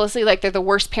Oliver and Felicity like they're the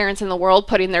worst parents in the world,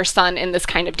 putting their son in this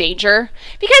kind of danger.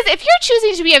 Because if you're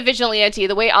choosing to be a vigilante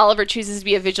the way Oliver chooses to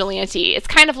be a vigilante, it's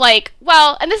kind of like,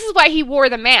 well, and this is why he wore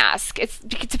the mask. It's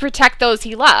to protect those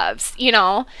he loves, you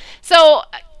know? So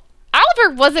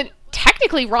Oliver wasn't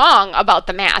technically wrong about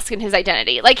the mask and his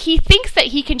identity. Like, he thinks that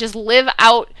he can just live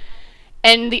out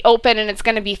in the open and it's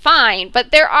going to be fine, but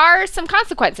there are some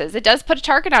consequences. It does put a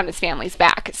target on his family's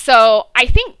back. So I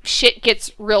think shit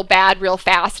gets real bad real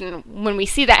fast, and when we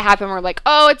see that happen, we're like,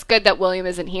 oh, it's good that William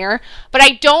isn't here. But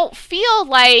I don't feel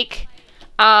like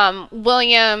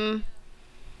William,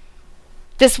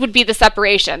 this would be the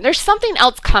separation. There's something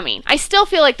else coming. I still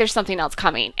feel like there's something else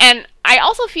coming. And I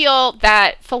also feel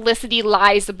that Felicity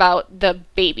lies about the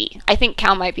baby. I think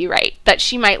Cal might be right, that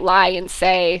she might lie and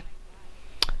say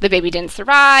the baby didn't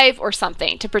survive or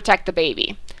something to protect the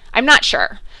baby. I'm not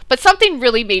sure. But something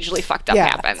really majorly fucked up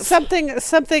happens.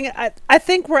 Something. I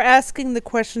think we're asking the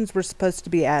questions we're supposed to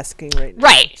be asking right now.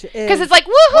 Right. Because it's like,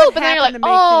 woohoo, but then you're like,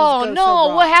 oh,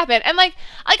 no, what happened? And like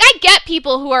I get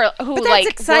people who like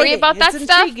exciting. Worry about that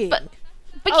intriguing. stuff.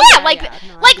 But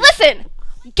listen,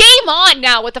 game on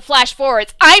now with the flash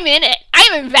forwards. I'm in it.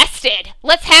 I'm invested.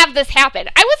 Let's have this happen.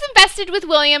 I was invested with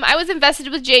William. I was invested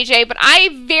with JJ, but I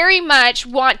very much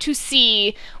want to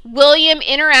see William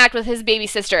interact with his baby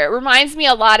sister. It reminds me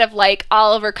a lot of like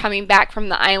Oliver coming back from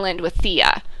the island with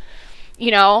Thea. You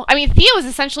know, I mean, Thea was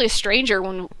essentially a stranger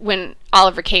when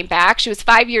Oliver came back. She was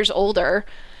 5 years older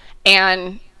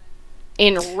and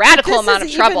in radical amount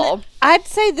of trouble. I'd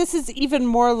say this is even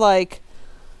more like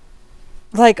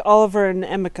Oliver and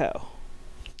Emiko.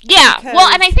 Yeah,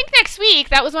 well, and I think next week,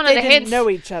 that was one of the hints. They didn't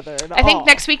know each other at all. I think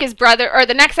next week is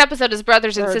the next episode is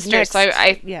brothers and sisters, so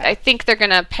I think they're going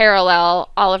to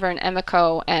parallel Oliver and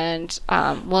Emiko and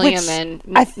William and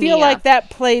I feel like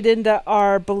that played into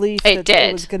our belief that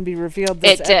it was going to be revealed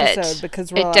this episode,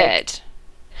 because we're did.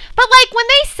 But, like, when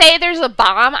they say there's a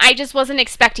bomb, I just wasn't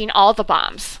expecting all the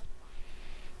bombs.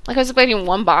 Like, I was expecting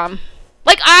one bomb.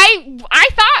 Like, I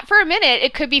thought for a minute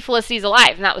it could be Felicity's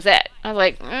alive, and that was it. I was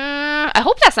like, I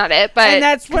hope that's not it, but and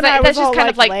that's when that's just kind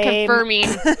of like confirming.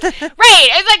 Right,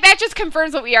 it's like that just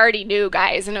confirms what we already knew,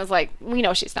 guys. And it was like, we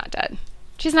know she's not dead.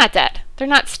 She's not dead. They're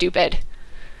not stupid.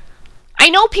 I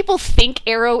know people think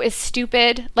Arrow is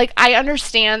stupid. Like, I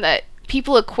understand that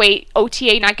people equate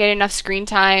OTA not getting enough screen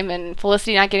time and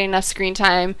Felicity not getting enough screen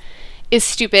time is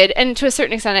stupid, and to a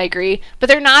certain extent I agree, but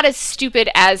they're not as stupid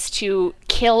as to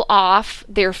kill off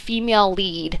their female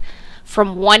lead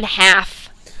from one half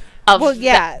of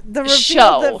the reveal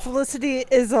show. That Felicity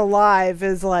is alive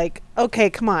is like, okay,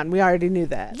 come on, we already knew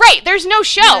that. Right, there's no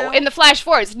show in the flash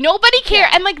forwards. Nobody cares,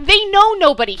 and like they know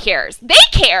nobody cares. They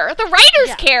care, the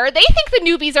writers care, they think the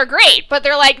newbies are great, but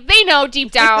they're like, they know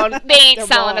deep down they ain't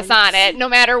selling us on it no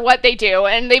matter what they do,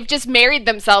 and they've just married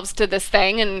themselves to this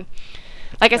thing, and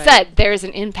like I said, there's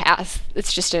an impasse.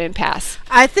 It's just an impasse.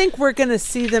 I think we're going to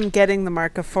see them getting the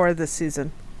Mark of 4 this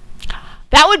season.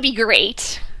 That would be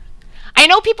great. I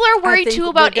know people are worried, too,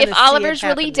 about if Oliver's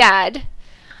really dead.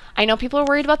 I know people are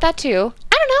worried about that, too.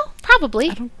 I don't know. Probably.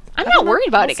 I'm not worried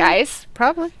about it, guys.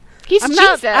 Probably. He's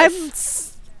Jesus.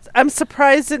 I'm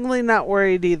surprisingly not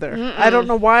worried either. I don't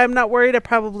know why I'm not worried. I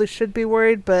probably should be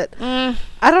worried, but I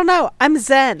don't know. I'm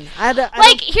zen.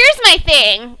 Here's my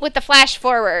thing with the flash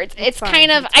forwards. It's kind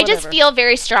of, I just feel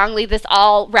very strongly this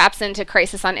all wraps into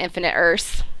Crisis on Infinite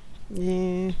Earths.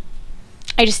 Yeah.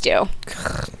 I just do.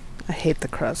 I hate the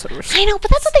crossovers. I know,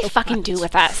 but that's what they fucking do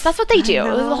with us. That's what they do.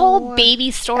 The whole baby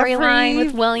storyline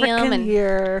with William and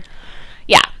year.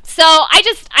 Yeah. So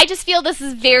I just feel this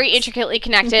is very intricately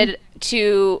connected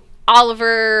to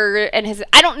Oliver and his.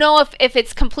 I don't know if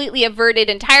it's completely averted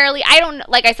entirely.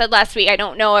 Like I said last week, I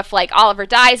don't know if like Oliver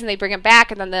dies and they bring him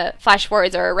back and then the flash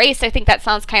forwards are erased. I think that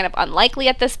sounds kind of unlikely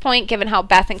at this point, given how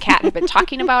Beth and Kat have been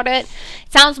talking about it.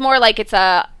 It sounds more like it's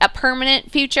a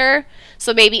permanent future.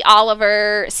 So maybe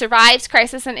Oliver survives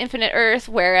Crisis on Infinite Earth,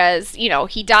 whereas,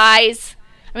 he dies.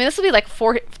 I mean, this will be like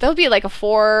a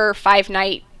 4 or 5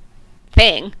 night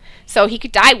thing. So he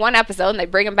could die one episode and they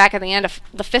bring him back at the end of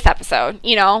the 5th episode.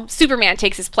 Superman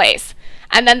takes his place.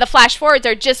 And then the flash forwards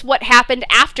are just what happened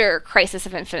after Crisis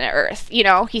of Infinite Earth.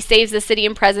 He saves the city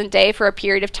in present day for a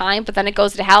period of time, but then it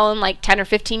goes to hell in like 10 or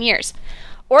 15 years.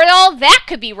 Or all that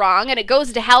could be wrong and it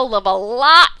goes to hell of a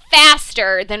lot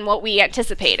faster than what we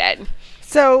anticipated.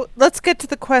 So let's get to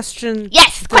the question.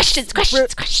 Yes, questions.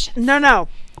 No.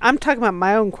 I'm talking about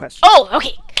my own question. Oh,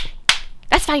 okay.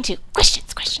 That's fine too.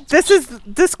 Questions.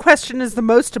 This question is the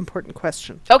most important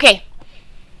question. Okay.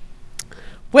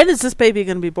 When is this baby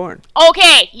going to be born?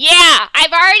 Okay, yeah.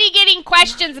 I'm already getting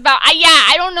questions about...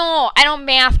 I don't know. I don't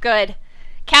math good.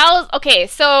 Cal's... Okay,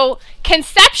 so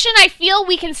conception, I feel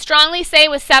we can strongly say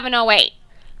was 7:08.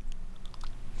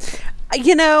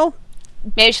 You know...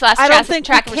 Maybe she lost I don't think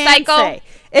track we of can cycle. say.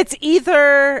 It's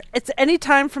any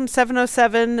time from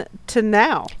 7:07 to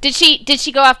now. Did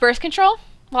she go off birth control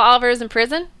while Oliver was in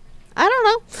prison? I don't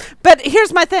know. But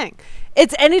here's my thing.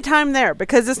 It's any time there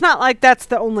because it's not like that's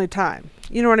the only time.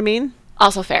 You know what I mean?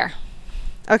 Also fair.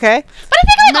 Okay. But I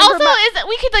think like also is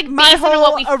we could like my base it on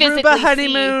what we whole physically Aruba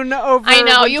honeymoon see. over. I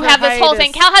know you have this whole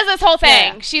thing. Cal has this whole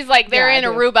thing. Yeah. She's like they're in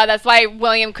Aruba. That's why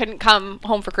William couldn't come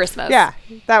home for Christmas. Yeah,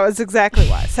 that was exactly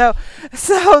why. So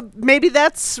maybe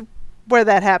that's where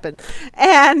that happened.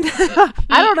 And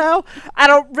I don't know. I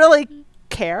don't really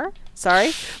care.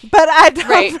 Sorry, but I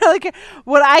don't really care.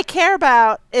 What I care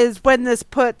about is when this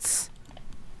puts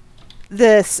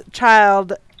this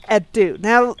child at due.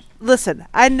 Now, listen,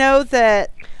 I know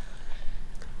that.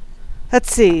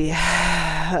 Let's see.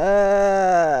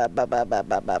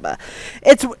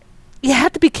 It's you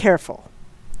have to be careful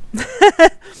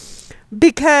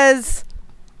because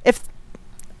if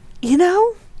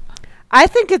I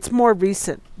think it's more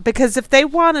recent because if they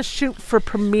want to shoot for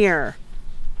premiere,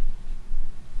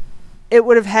 it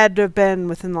would have had to have been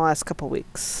within the last couple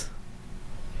weeks.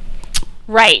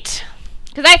 Right.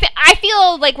 Because I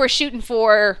feel like we're shooting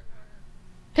for...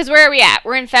 Because where are we at?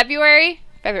 We're in February?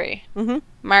 Mm-hmm.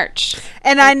 March.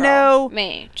 And April, I know...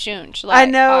 May, June, July,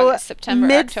 August, September,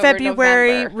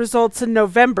 mid-February October, November. results in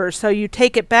November. So you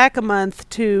take it back a month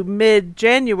to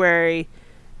mid-January,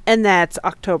 and that's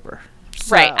October.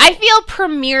 So. Right. I feel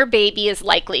premiere baby is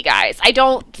likely, guys. I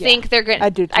don't think they're going to... I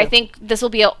do too. I think this will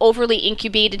be an overly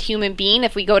incubated human being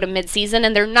if we go to mid-season,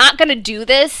 and they're not going to do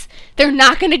this. They're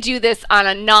not going to do this on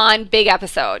a non-big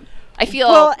episode. I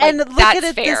feel like and look that's at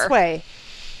it fair. this way.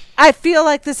 I feel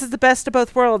like this is the best of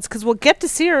both worlds because we'll get to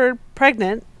see her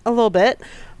pregnant a little bit,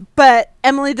 but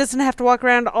Emily doesn't have to walk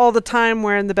around all the time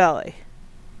wearing the belly.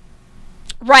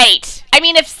 Right. I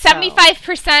mean, if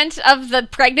 75% of the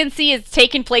pregnancy is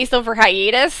taking place over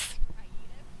hiatus,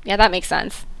 yeah, that makes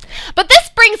sense. But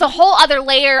this brings a whole other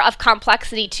layer of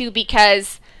complexity, too,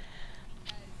 because,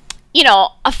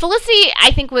 Felicity,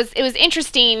 I think it was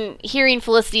interesting hearing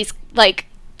Felicity's,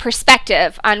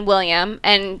 perspective on William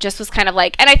and just was kind of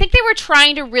and I think they were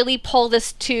trying to really pull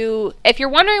this to, if you're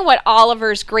wondering what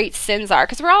Oliver's great sins are,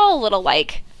 because we're all a little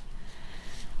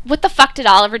what the fuck did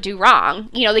Oliver do wrong?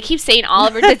 They keep saying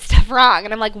Oliver did stuff wrong.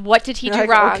 And I'm like, what did he do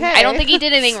wrong? Okay. I don't think he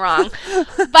did anything wrong.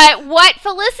 But what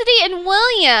Felicity and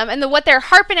William and what they're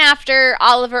harping after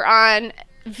Oliver on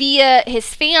via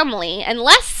his family, and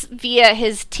less via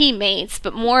his teammates,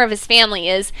 but more of his family,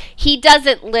 is he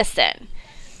doesn't listen.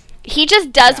 He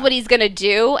just does what he's going to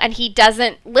do, and he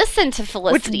doesn't listen to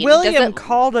Felicity. Which William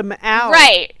called him out.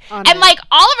 Right. And,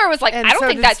 Oliver was like, I don't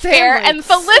think that's fair. And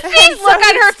Felicity's look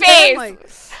on her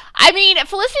face. I mean,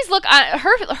 Felicity's look on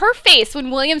her face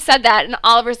when William said that, and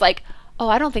Oliver's like, oh,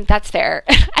 I don't think that's fair.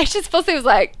 I just Felicity was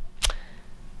like,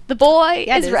 the boy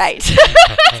is right.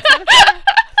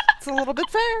 It's a little bit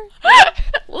fair.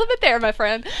 A little bit there, my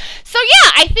friend. So,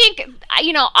 yeah, I think,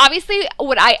 obviously,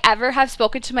 would I ever have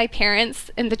spoken to my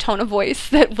parents in the tone of voice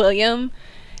that William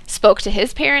spoke to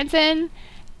his parents in?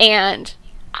 And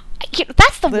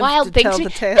that's the wild thing. This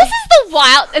is the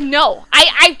wild... no,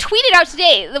 I tweeted out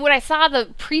today that when I saw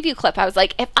the preview clip, I was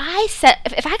like, if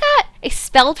I got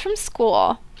expelled from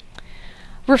school,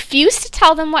 refused to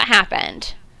tell them what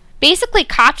happened, basically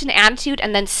copped an attitude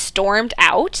and then stormed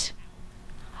out...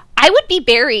 I would be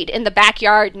buried in the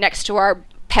backyard next to our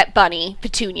pet bunny,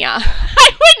 Petunia. I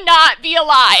would not be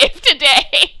alive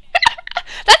today.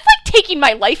 That's like taking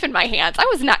my life in my hands. I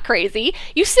was not crazy.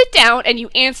 You sit down and you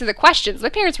answer the questions. My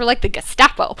parents were like the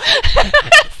Gestapo.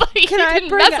 Can I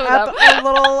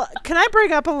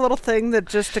bring up a little thing that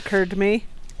just occurred to me?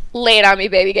 Lay it on me,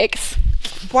 baby cakes.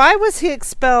 Why was he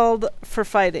expelled for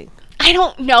fighting? I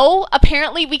don't know.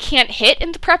 Apparently we can't hit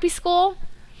in the preppy school.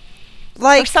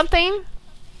 Or something.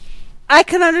 I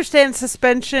can understand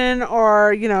suspension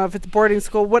or, if it's boarding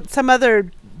school, some other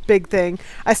big thing.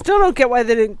 I still don't get why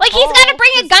they didn't he's got to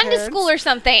bring a gun to school or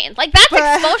something. That's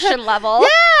expulsion level.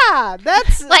 Yeah,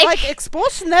 that's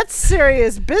expulsion. That's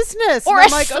serious business. Or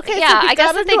and I'm so I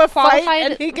guess if they qualified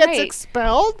and he gets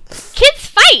expelled. Kids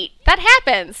fight. That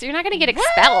happens. You're not going to get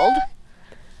expelled.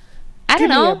 I don't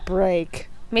know. Give me a break.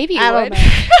 Maybe you would.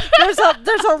 There's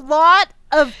a lot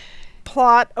of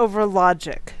plot over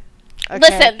logic. Okay?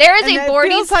 Listen, there is And a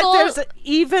boarding feels school. like there's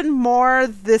even more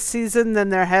this season than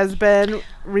there has been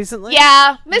recently.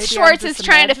 Yeah, Miss Maybe Schwartz I'm is just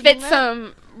trying to fit imagining that.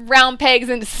 some round pegs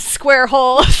into square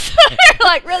holes.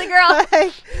 Like, really, girl?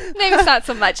 Like, Maybe it's not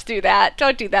so much. Do that.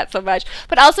 Don't do that so much.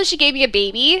 But also, she gave me a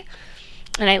baby,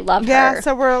 and I love yeah, her.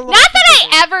 so we're a little Not that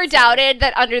I ever doubted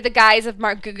that under the guise of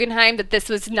Mark Guggenheim that this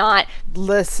was not.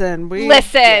 Listen.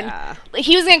 Yeah.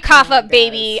 He was gonna cough up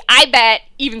baby. I bet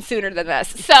even sooner than this.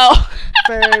 So.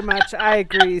 Very much, I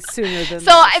agree. Sooner than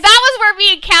So this. that was where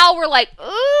me and Cal were like,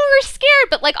 ooh, we're scared.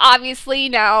 But, like, obviously,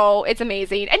 no, it's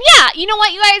amazing. And, yeah, you know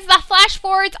what, you guys? The flash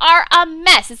forwards are a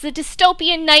mess. It's a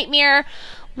dystopian nightmare.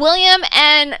 William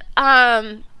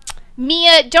and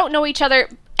Mia don't know each other.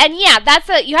 And, yeah,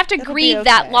 you have to grieve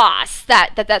that loss,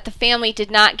 that the family did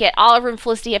not get. Oliver and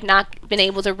Felicity have not been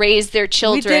able to raise their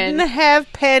children. We didn't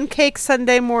have pancake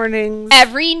Sunday mornings.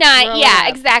 Every night. growing Yeah, up.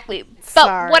 exactly.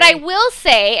 But what I will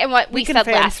say, and what we said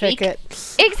last week.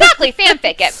 Exactly,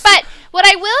 fanfic it. But what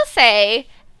I will say,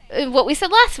 what we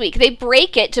said last week, they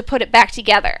break it to put it back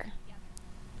together.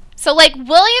 So, like,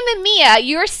 William and Mia,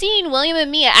 you're seeing William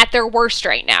and Mia at their worst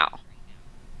right now.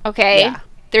 Okay? Yeah.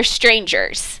 They're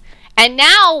strangers. And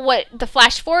now what the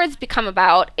flash forwards become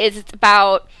about is it's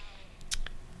about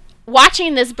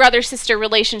watching this brother-sister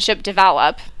relationship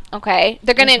develop. Okay?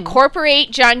 They're going to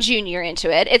incorporate John Jr. into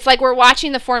it. It's like we're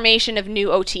watching the formation of new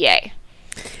OTA.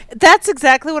 That's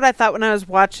exactly what I thought when I was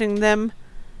watching them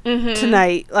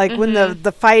tonight. Like when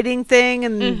the fighting thing,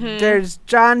 and there's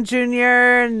John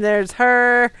Jr. and there's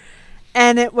her,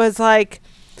 and it was like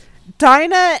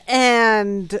Dinah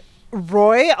and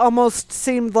Roy almost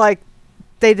seemed like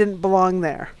they didn't belong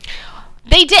there.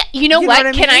 They did. You know what?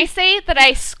 I Can I mean? say that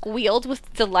I squealed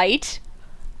with delight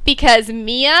because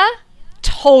Mia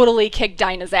totally kicked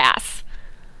Dinah's ass.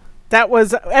 That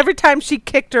was every time she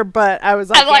kicked her butt, I was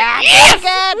like, I'm like, yeah, yes!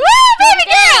 good. Woo,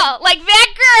 baby girl! Like,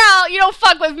 that girl, you don't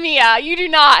fuck with Mia. You do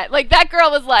not. Like, that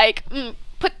girl was like,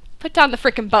 put down the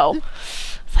freaking bow.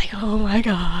 It's like, oh my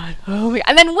god. Oh my god.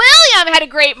 And then William had a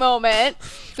great moment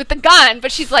with the gun,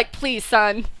 but she's like, please,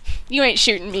 son, you ain't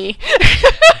shooting me.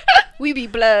 We be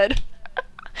blood.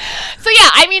 So yeah,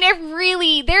 I mean,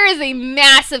 there is a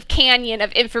massive canyon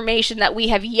of information that we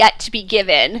have yet to be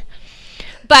given.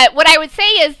 But what I would say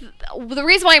is, the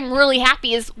reason why I'm really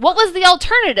happy is, what was the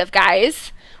alternative,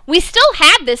 guys? We still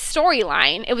had this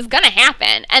storyline. It was going to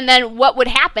happen. And then what would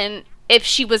happen if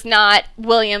she was not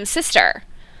William's sister?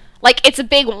 Like, it's a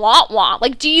big wah-wah.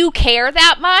 Like, do you care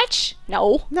that much?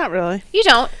 No. Not really. You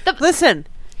don't. Listen,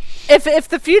 if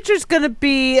the future's gonna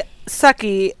be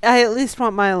sucky, I at least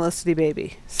want my Felicity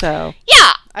baby. So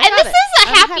Yeah. I And got this it. is a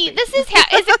I'm happy... happy. This is...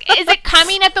 is it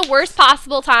coming at the worst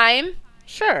possible time?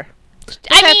 sure.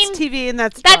 I That's mean, TV and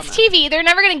that's that's drama. TV. They're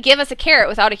never going to give us a carrot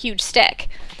without a huge stick.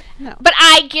 No. But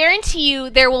I guarantee you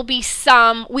there will be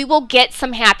we will get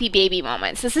some happy baby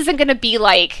moments. This isn't going to be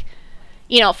like,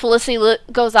 you know, Felicity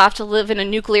goes off to live in a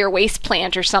nuclear waste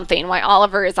plant or something while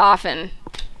Oliver is off in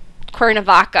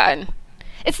Cuernavaca. And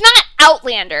it's not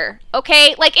Outlander,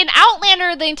 okay? Like, in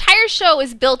Outlander, the entire show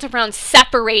is built around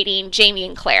separating Jamie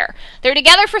and Claire. They're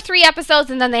together for 3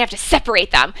 episodes, and then they have to separate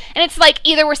them. And it's like,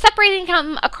 either we're separating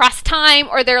them across time,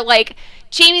 or they're like,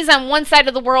 Jamie's on one side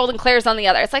of the world and Claire's on the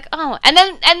other. It's like, oh. And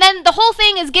then the whole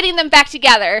thing is getting them back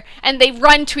together, and they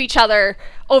run to each other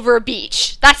over a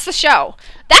beach. That's the show.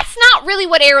 That's not really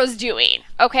what Arrow's doing,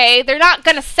 okay? They're not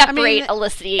going to separate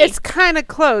Felicity. It's kind of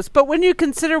close, but when you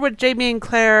consider what Jamie and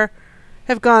Claire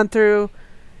have gone through,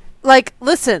 like,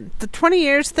 listen, the 20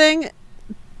 years thing,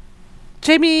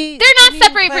 Jamie... They're not Jamie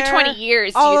separated and for Claire, 20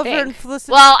 years, do Oliver you and think?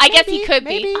 Felicity, Well, I guess he maybe, could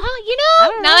maybe. be. Oh, you I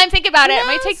know, don't now know. that I'm thinking about Who it, I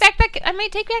might take knows? back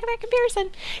that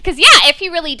comparison. Because, yeah, if he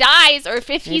really dies, or if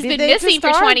he's Maybe been they missing just for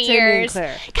are 20 Jamie and years.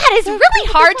 Claire. God, it's They're really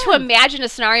good hard to friends. imagine a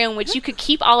scenario in which you could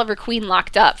keep Oliver Queen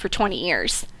locked up for 20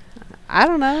 years. I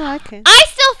don't know. I can't. I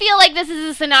still feel like this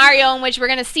is a scenario in which we're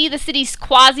going to see the city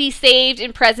quasi-saved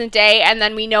in present day, and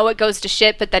then we know it goes to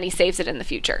shit, but then he saves it in the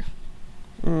future.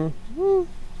 We'll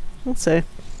see.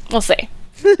 We'll see.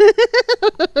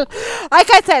 Like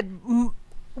I said,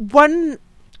 one...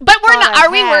 But we're Thought not. I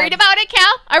Are we had. worried about it,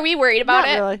 Cal? Are we worried about Not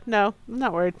it? really. No, I'm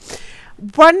not worried.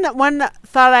 One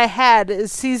thought I had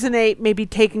is season 8 maybe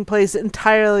taking place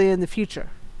entirely in the future.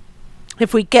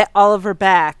 If we get Oliver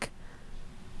back.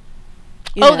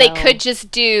 They could just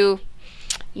do...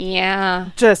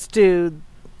 Yeah. just do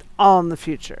all in the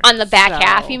future. On the back So-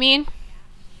 half, you mean?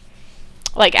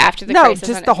 Like after the No, Crisis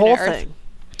just on the whole Infinite Earth? thing.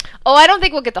 Oh, I don't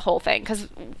think we'll get the whole thing, because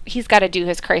he's got to do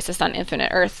his Crisis on Infinite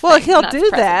Earth Well, thing, he'll not do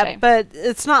present that, day. but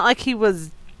it's not like he was...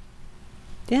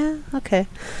 Yeah, okay.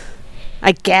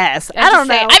 I guess. I'm I don't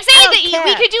know. I'm saying that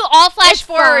we could do all flash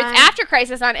forwards fine. after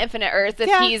Crisis on Infinite Earths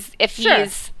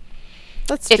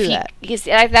Let's do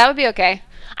that. That would be okay.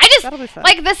 That'll be fun.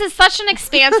 Like, this is such an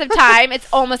expansive time, it's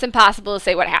almost impossible to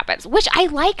say what happens. Which I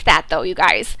like that, though, you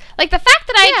guys. Like, the fact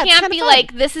that I can't be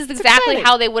like, this is exactly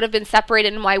how they would have been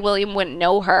separated and why William wouldn't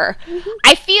know her. Mm-hmm.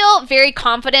 I feel very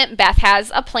confident Beth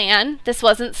has a plan. This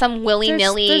wasn't some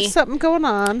willy-nilly. There's something going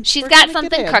on. She's got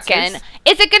something cooking.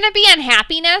 Is it going to be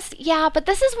unhappiness? Yeah, but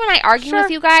this is when I argue with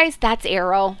you guys. That's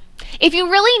Arrow. If you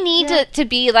really need to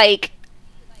be like...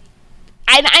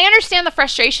 I understand the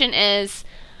frustration is...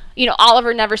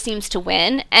 Oliver never seems to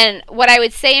win. And what I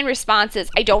would say in response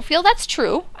is, I don't feel that's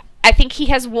true. I think he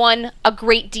has won a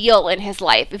great deal in his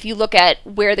life if you look at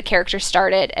where the character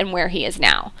started and where he is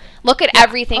now. Look at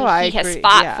everything he has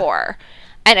fought for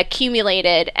and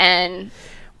accumulated and...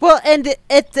 Well, and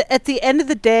at the end of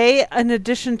the day, in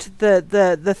addition to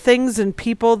the things and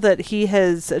people that he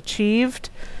has achieved...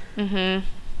 Mm-hmm.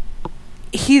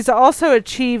 He's also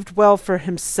achieved well for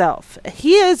himself.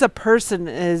 He as a person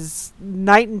is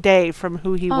night and day from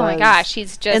who he was. Oh my gosh,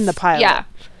 he's just in the pilot. Yeah,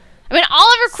 I mean,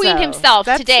 Oliver Queen himself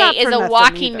today is a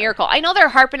walking miracle. I know they're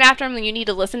harping after him and you need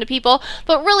to listen to people,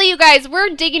 but really, you guys, we're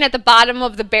digging at the bottom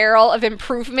of the barrel of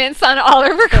improvements on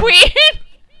Oliver Queen.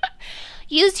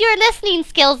 Use your listening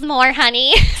skills more,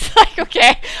 honey. It's like,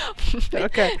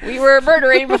 okay, we were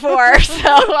murdering before,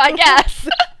 so I guess.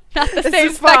 Not the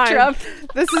same spectrum.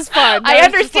 This is fine. I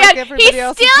understand. He's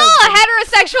still a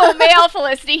heterosexual male,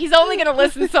 Felicity. He's only going to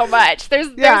listen so much. There's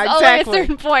only a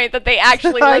certain point that they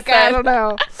actually listen. I don't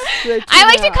know. I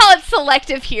like to call it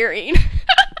selective hearing.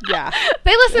 Yeah.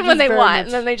 They listen when they want,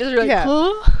 and then they just are like,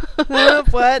 huh?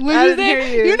 What? I didn't hear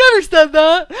you. You never said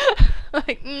that.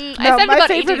 Like, I said it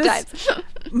about 18 times.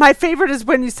 My favorite is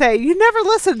when you say, you never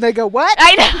listen. They go, what?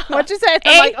 I know. What'd you say?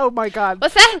 I'm like, oh my God.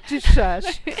 What's that? Just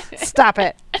shush. Stop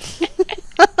it.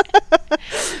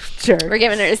 Sure. We're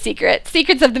giving her a secret.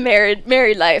 Secrets of the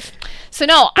married life. So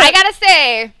no, I gotta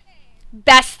say,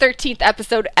 best 13th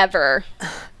episode ever.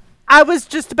 I was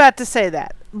just about to say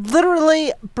that.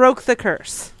 Literally broke the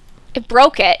curse. It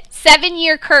broke it.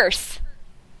 7-year curse.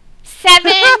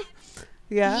 7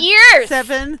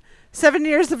 years. 7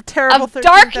 years of terrible of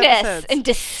darkness and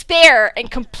despair and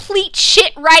complete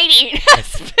shit writing.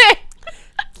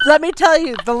 Let me tell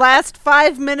you, the last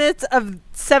 5 minutes of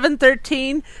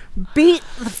 713 beat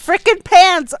the frickin'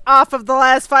 pants off of the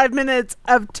last 5 minutes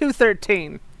of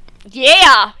 213.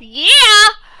 Yeah. That's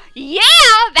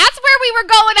where we were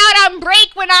going out on break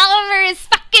when Oliver is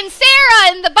fucking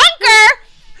Sarah in the bunker.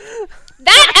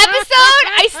 That episode,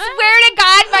 I swear to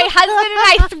God, my husband and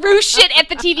I threw shit at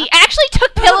the TV. I actually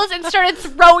took pillows and started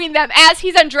throwing them as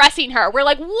he's undressing her. We're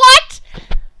like, what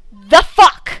the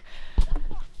fuck?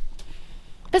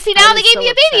 But see, now they gave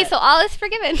me a baby, so all is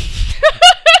forgiven.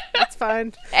 That's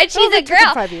fine. And she's a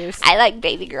girl. 5 years. I like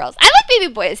baby girls. I like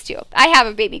baby boys too. I have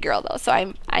a baby girl though, so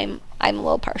I'm a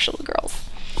little partial to girls.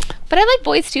 But I like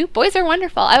boys too. Boys are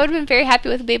wonderful. I would have been very happy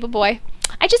with a baby boy.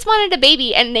 I just wanted a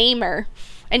baby and name her.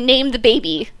 And name the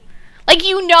baby. Like,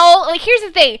 here's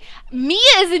the thing. Mia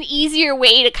is an easier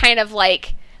way to kind of,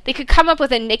 like, they could come up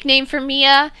with a nickname for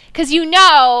Mia. Because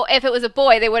if it was a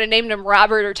boy, they would have named him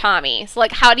Robert or Tommy. So,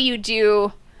 like, how do you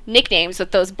do nicknames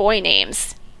with those boy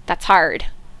names? That's hard.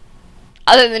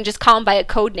 Other than just call him by a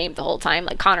code name the whole time,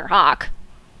 like Connor Hawk.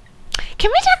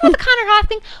 Can we talk about the Connor Hawk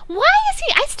thing? Why is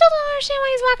he... I still don't understand why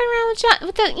he's walking around with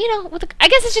John... With the... I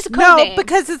guess it's just a code name. No,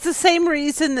 because it's the same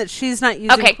reason that she's not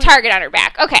using... Okay, target on her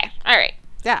back. Okay, all right.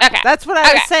 Yeah, okay. That's what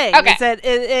I was saying. Is that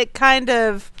it kind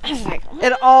of...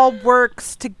 it all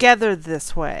works together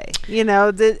this way.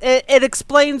 It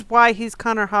explains why he's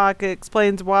Connor Hawk. It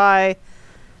explains why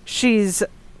she's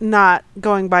not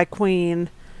going by Queen.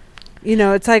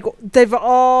 It's like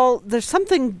there's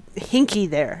something hinky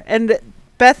there. And...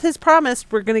 Beth has promised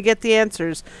we're going to get the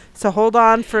answers, so hold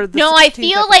on for the. No, I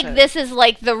feel like this is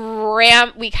like the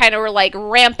ramp. We kind of were like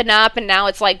ramping up, and now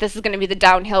it's like this is going to be the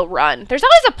downhill run. There's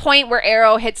always a point where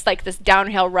Arrow hits like this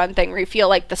downhill run thing, where you feel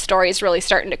like the story is really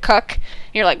starting to cook.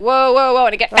 And you're like, whoa,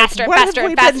 and it gets faster and faster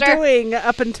and faster. What have we been doing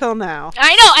up until now?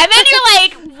 I know, and then you're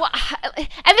like,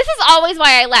 and this is always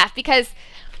why I laugh, because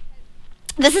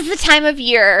this is the time of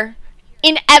year,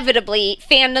 inevitably,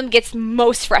 fandom gets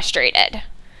most frustrated.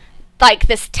 Like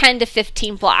this 10 to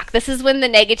 15 block. This is when the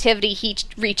negativity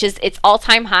reaches its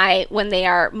all-time high, when they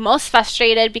are most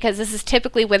frustrated, because this is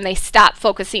typically when they stop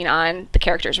focusing on the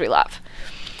characters we love.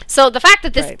 So the fact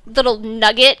that this little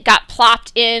nugget got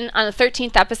plopped in on the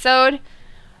 13th episode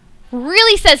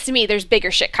really says to me there's bigger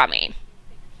shit coming.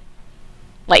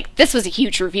 Like, this was a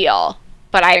huge reveal,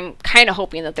 but I'm kind of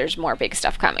hoping that there's more big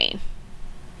stuff coming.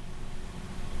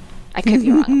 I could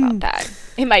be wrong about that.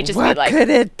 It might just What be like, could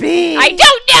it be? I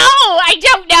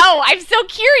don't know. I'm so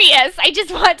curious. I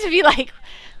just want to be like,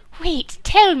 wait,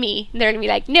 tell me. And they're going to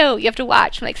be like, no, you have to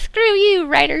watch. I'm like, screw you,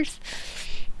 writers.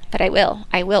 But I will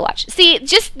watch. See,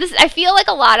 just this, I feel like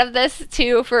a lot of this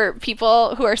too for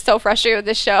people who are so frustrated with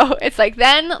this show. It's like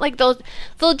then like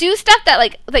they'll do stuff that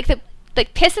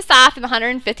like piss us off in the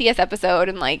 150th episode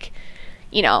and like,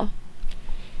 you know,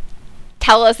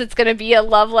 tell us it's gonna be a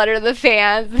love letter to the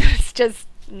fans. It's just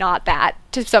not that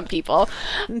to some people.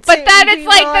 But then it's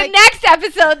like the next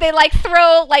episode they like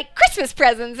throw like Christmas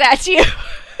presents at you.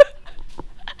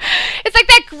 It's like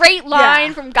that great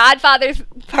line from Godfather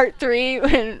Part 3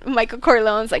 when Michael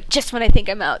Corleone's like, just when I think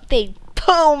I'm out, they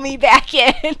pull me back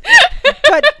in.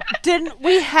 But didn't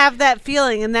we have that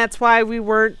feeling, and that's why we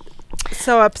weren't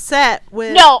so upset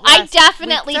with I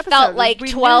definitely felt like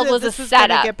 12 was a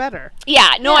setup. Get better.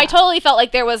 Yeah, no, I totally felt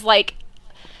like there was like,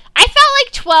 I felt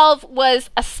like 12 was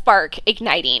a spark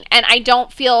igniting, and I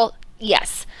don't feel,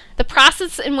 the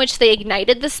process in which they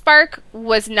ignited the spark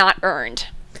was not earned.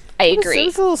 I agree. It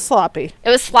was a little sloppy. It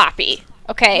was sloppy,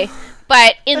 okay?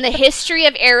 But in the history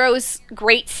of Arrow's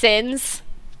great sins,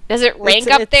 does it rank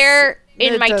up there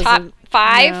in my top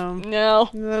 5? No.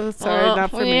 Sorry,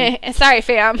 not for me. Sorry,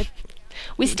 fam.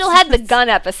 We still had the gun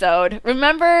episode.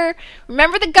 Remember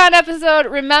the gun episode?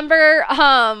 Remember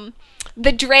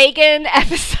the dragon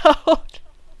episode?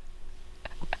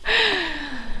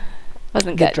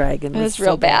 Wasn't good. The dragon was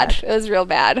real bad. It was real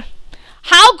bad.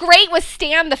 How great was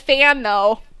Stan the Fan,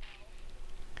 though?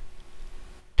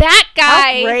 That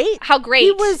guy. How great.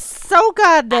 He was so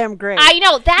goddamn great. I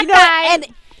know. That guy. And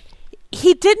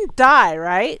he didn't die,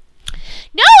 right?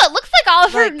 No, it looks like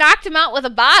Oliver knocked him out with a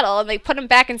bottle and they put him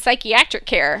back in psychiatric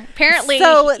care. Apparently,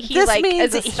 so he this like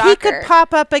means is a stalker. He could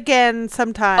pop up again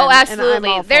sometime. Oh,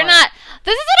 absolutely. They're not.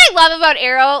 This is what I love about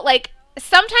Arrow. Like,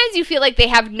 sometimes you feel like they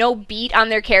have no beat on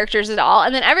their characters at all,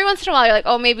 and then every once in a while you're like,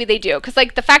 oh, maybe they do, because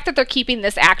like the fact that they're keeping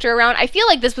this actor around, I feel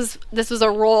like this was a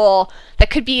role that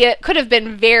could have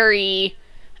been very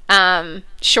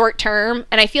short term,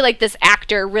 and I feel like this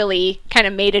actor really kind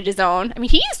of made it his own. I mean,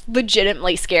 he's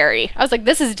legitimately scary. I was like,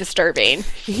 this is disturbing.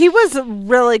 He was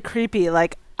really creepy.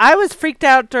 Like, I was freaked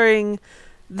out during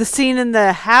the scene in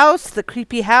the house, the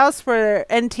creepy house where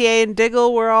NTA and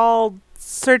Diggle were all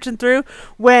searching through,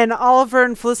 when Oliver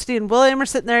and Felicity and William are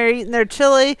sitting there eating their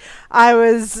chili. I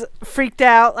was freaked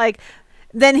out. Like,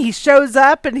 then he shows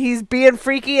up and he's being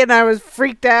freaky, and I was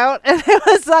freaked out. And it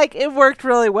was like, it worked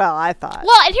really well, I thought.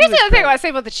 Well, and here's the other thing I want to say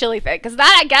about the chili thing, because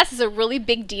that, I guess, is a really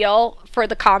big deal for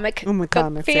the comic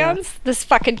fans. Yeah. This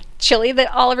fucking chili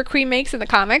that Oliver Queen makes in the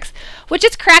comics, which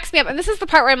just cracks me up. And this is the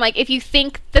part where I'm like, if you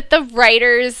think that the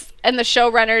writers and the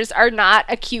showrunners are not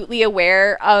acutely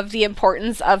aware of the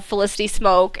importance of Felicity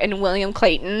Smoke and William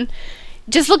Clayton,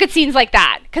 just look at scenes like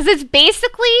that, because it's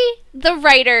basically the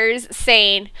writers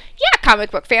saying, yeah,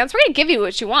 comic book fans, we're going to give you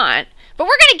what you want, but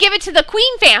we're going to give it to the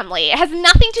Queen family. It has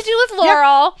nothing to do with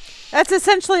Laurel. Yep. That's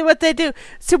essentially what they do.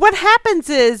 So what happens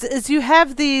is you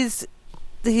have these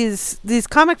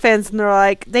comic fans, and they're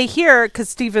like, they hear, because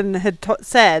Stephen had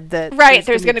said that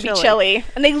there's going to be chili,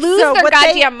 and they lose their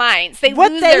goddamn minds. They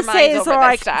lose their minds over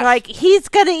this stuff. Like, he's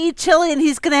going to eat chili, and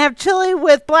he's going to have chili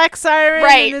with Black Siren,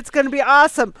 and it's going to be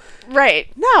awesome.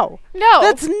 Right. No,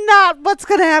 that's not what's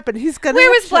going to happen. He's going to. Where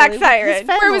was Black Siren?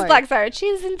 Where was Black Siren?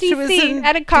 She was in DC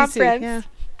at a conference. DC,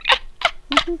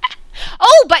 yeah.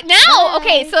 Oh, but now,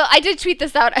 okay, so I did tweet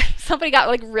this out. Somebody got,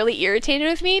 like, really irritated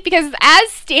with me, because as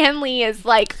Stanley is,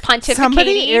 like, pontificating...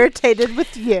 Somebody irritated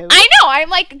with you. I know.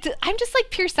 I'm just, like,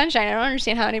 pure sunshine. I don't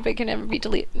understand how anybody can ever be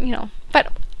deleted, you know.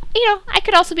 But, you know, I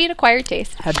could also be an acquired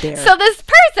taste. How dare. So this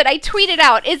person, I tweeted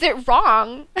out, is it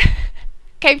wrong?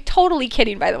 Okay, I'm totally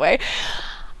kidding, by the way.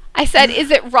 I said,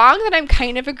 is it wrong that I'm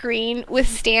kind of agreeing with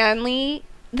Stanley,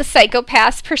 the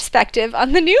psychopath's perspective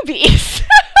on the newbies?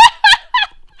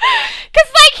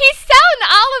 Because, like, he's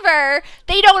telling Oliver,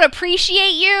 they don't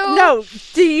appreciate you. No,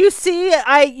 do you see,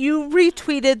 you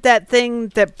retweeted that thing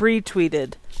that Bree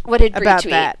tweeted. What did Bree about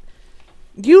tweet? That.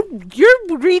 You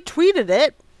retweeted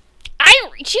it.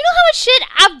 Do you know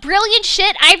how much brilliant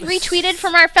shit I've retweeted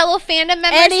from our fellow fandom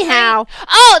members? Anyhow.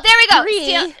 Oh, there we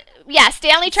go.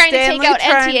 Stanley trying to take out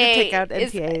NTA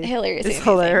is hilarious. It's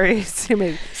hilarious to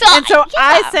me. So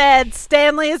I said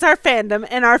Stanley is our fandom,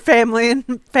 and our family and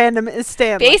fandom is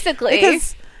Stanley. Basically.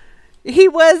 Because he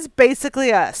was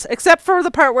basically us, except for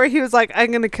the part where he was like, I'm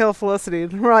going to kill Felicity.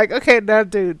 And we're like, okay, no,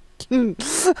 dude. No.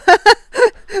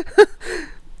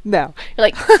 You're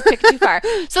like, you took it too far.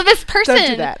 So this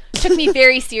person took me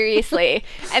very seriously,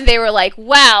 and they were like,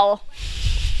 well...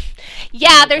 yeah,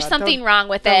 my there's God, something wrong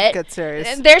with don't it. get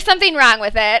serious. There's something wrong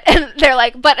with it. And they're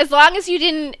like, but as long as you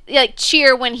didn't like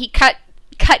cheer when he cut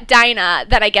Dinah,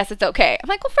 then I guess it's okay. I'm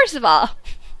like, well, first of all,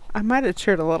 I might have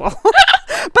cheered a little,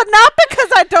 but not because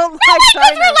I don't like because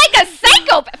Dinah. we're like a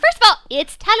psychopath. First of all,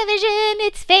 it's television.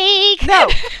 It's fake. No,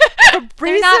 the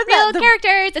They're reason not real the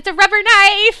characters. It's a rubber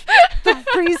knife. the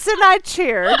reason I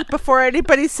cheered before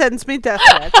anybody sends me death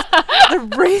threats,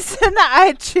 the reason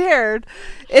I cheered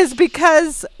is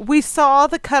because we saw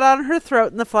the cut on her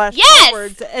throat in the flash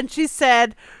forwards, and she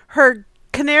said her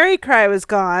canary cry was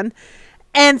gone.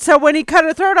 And so when he cut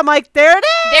her throat, I'm like, there it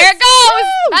is. There it goes.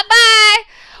 Woo! Bye-bye.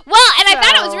 Well, and I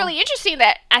thought it was So- really interesting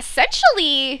that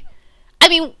essentially, I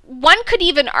mean, one could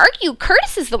even argue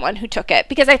Curtis is the one who took it,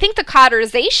 because I think the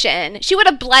cauterization, she would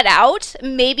have bled out,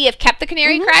 maybe have kept the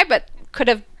canary cry, but could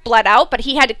have bled out, but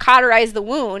he had to cauterize the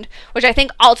wound, which I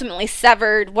think ultimately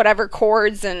severed whatever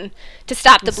cords and to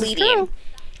stop the This is bleeding. true.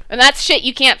 And that's shit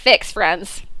you can't fix,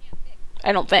 friends.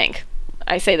 I don't think.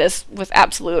 I say this with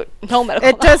absolute no medical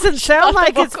It doesn't knowledge sound of the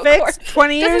like it's vocal cords. fixed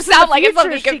 20 years Doesn't sound in the like it's future,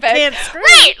 something you she can fix. can't scream.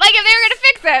 Right, like if they were going to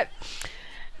fix it.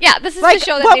 Yeah, this is Like, the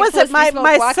show that what makes was it? Felicity Smoke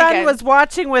My walk son again. was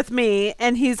watching with me,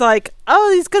 and he's like,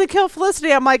 "Oh, he's gonna kill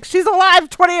Felicity." I'm like, "She's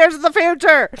alive 20 years in the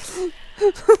future."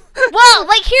 Well,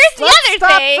 like here's the Let's other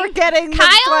stop thing. forgetting that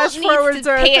Kyle flash needs forwards to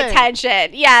are a pay thing. attention.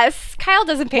 Yes, Kyle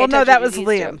doesn't pay Well, attention. no, that he was needs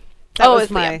Liam. to. That Oh, was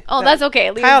it's my. Liam. Oh, that- that's okay.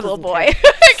 Liam's Kyle a little doesn't boy.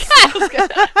 care. Kyle's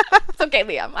good. It's okay,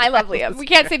 Liam. I love Liam. We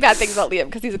can't say bad things about Liam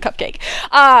because he's a cupcake.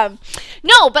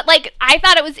 No, but like I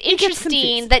thought it was interesting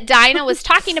confused. that Dinah was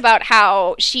talking about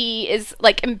how she is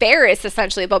like embarrassed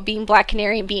essentially about being Black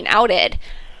Canary and being outed.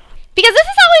 Because this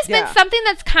has always Yeah. been something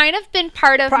that's kind of been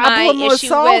part of Problem my was issue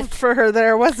solved with. for her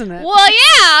there, wasn't it? Well,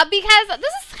 yeah, because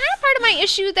this is kind of part of my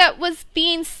issue that was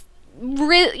being,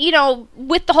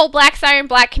 with the whole Black Siren,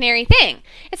 Black Canary thing.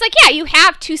 It's like, yeah, you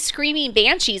have two screaming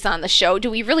banshees on the show. Do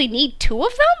we really need two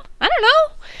of them? I don't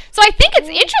know. So I think it's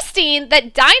interesting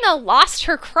that Dinah lost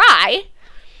her cry.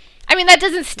 I mean, that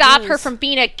doesn't stop her from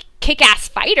being a kick-ass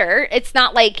fighter. It's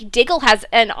not like Diggle has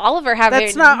and Oliver have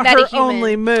That's a not her metahuman.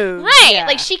 only move. Right, Yeah.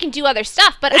 like she can do other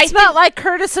stuff, but It's I not think, like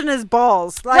Curtis and his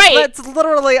balls. Like, Right. that's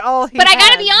literally all he but I gotta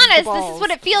has be is the honest, this balls. is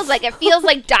what it feels like. It feels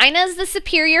like Dinah's the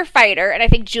superior fighter, and I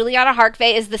think Juliana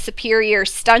Harkvey is the superior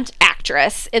stunt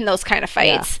actress in those kind of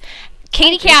fights.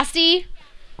 Katie Cassidy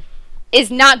is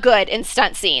not good in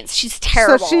stunt scenes. She's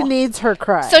terrible. So she needs her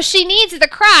cry. So she needs the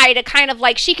cry to kind of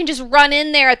like, she can just run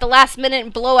in there at the last minute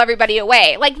and blow everybody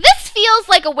away. Like, this feels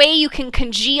like a way you can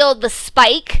congeal the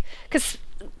Spike, because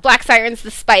Black Siren's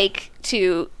the Spike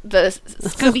to the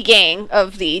Scooby Gang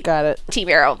of the Got it. Team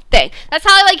Arrow thing. That's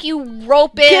how like you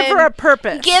rope in. Give her a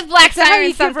purpose. Give Black That's how Siren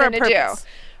you give her a something to do. purpose.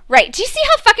 Right. Do you see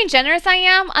how fucking generous I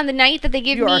am on the night that they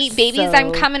give You are me babies? so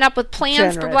I'm coming up with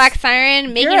plans for generous. Black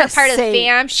Siren, making You're her a part of the saint.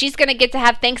 fam. She's going to get to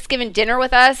have Thanksgiving dinner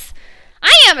with us.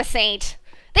 I am a saint.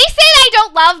 They say that I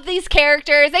don't love these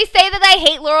characters. They say that I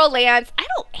hate Laurel Lance. I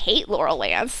don't hate Laurel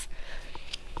Lance.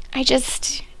 I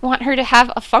just want her to have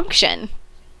a function,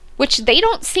 which they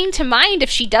don't seem to mind if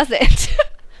she doesn't.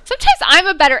 Sometimes I'm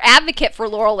a better advocate for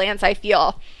Laurel Lance, I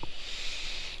feel.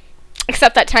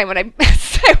 Except that time when I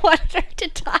wanted her to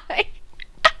die.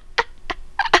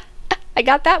 I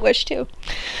got that wish too.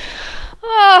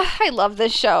 Oh, I love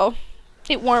this show.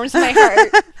 It warms my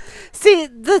heart. See,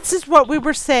 this is what we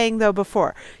were saying, though,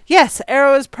 before. Yes,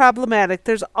 Arrow is problematic.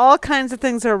 There's all kinds of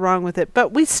things that are wrong with it,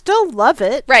 but we still love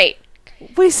it. Right.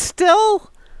 We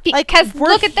still... Because we're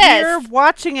look at here this.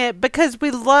 watching it because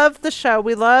we love the show.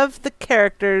 We love the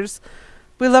characters.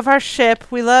 We love our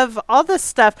ship. We love all this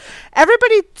stuff.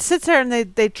 Everybody sits there and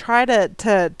they try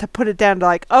to put it down to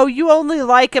like, oh, you only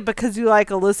like it because you like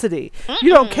Felicity. You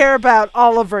don't care about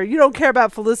Oliver. You don't care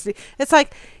about Felicity. It's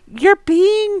like you're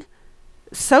being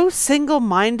so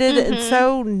single-minded and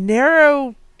so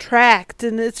narrow-tracked,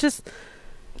 and it's just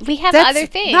We have that's other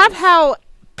things. not how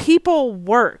people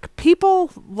work. People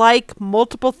like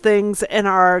multiple things and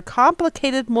are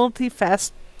complicated,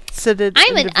 multifaceted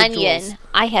I'm an individuals. onion.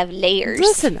 I have layers.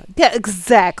 Listen, yeah,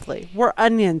 exactly. We're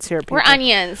onions here, people. We're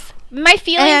onions. My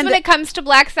feelings And when it comes to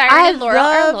Black Siren I and Laurel are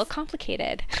a love- little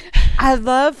complicated. I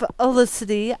love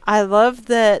Felicity. I love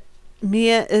that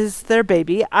Mia is their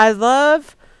baby. I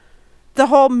love the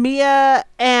whole Mia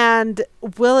and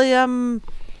William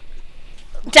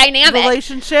Dynamic.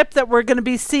 relationship that we're going to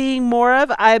be seeing more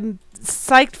of. I'm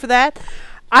psyched for that.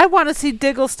 I want to see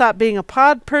Diggle stop being a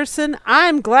pod person.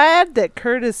 I'm glad that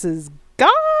Curtis is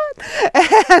gone.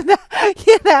 And,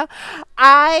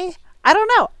 I I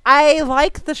don't know. I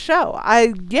like the show.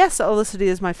 Yes, Olicity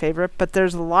is my favorite, but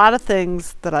there's a lot of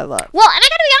things that I love. Well, and I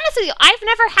gotta be honest with you, I've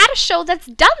never had a show that's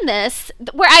done this,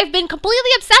 where I've been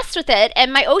completely obsessed with it,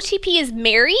 and my OTP is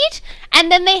married,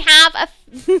 and then they have a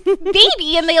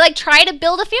baby, and they, like, try to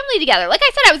build a family together. Like I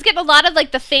said, I was getting a lot of,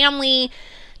 like, the family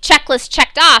checklist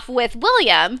checked off with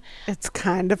William. It's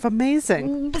kind of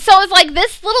amazing. So it's like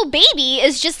this little baby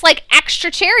is just, like,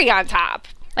 extra cherry on top.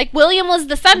 Like, William was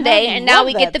the Sunday, and now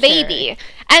we get the baby.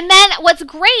 And then what's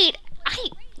great,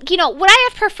 would I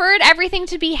have preferred everything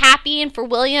to be happy and for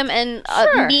William and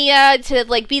Mia to,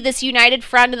 like, be this united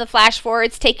front in the flash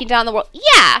forwards taking down the world?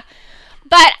 Yeah.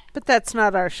 But that's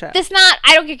not our show.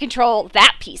 I don't get control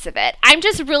that piece of it. I'm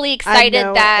just really excited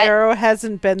that Arrow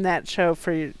hasn't been that show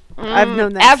for you. I've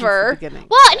known that ever. Since the beginning.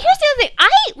 Well, and here's the other thing. I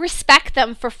respect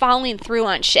them for following through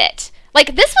on shit.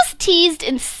 Like, this was teased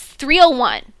in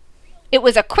 301. It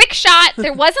was a quick shot.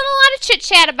 There wasn't a lot of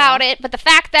chit-chat about it, but the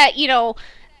fact that,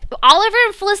 Oliver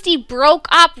and Felicity broke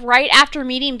up right after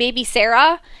meeting baby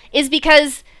Sarah is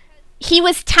because he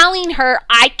was telling her,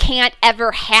 I can't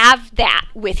ever have that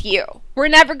with you. We're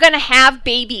never going to have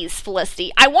babies,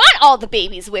 Felicity. I want all the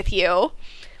babies with you,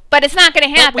 but it's not going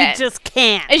to happen. But we just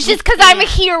can't. It's just because I'm a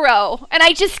hero, and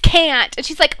I just can't. And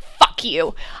she's like, fuck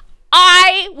you.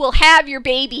 I will have your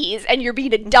babies, and you're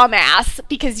being a dumbass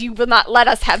because you will not let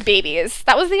us have babies.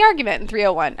 That was the argument in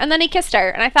 301. And then he kissed her,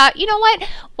 and I thought, you know what?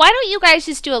 Why don't you guys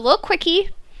just do a little quickie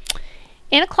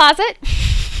in a closet?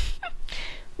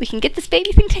 We can get this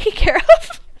baby thing taken care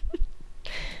of.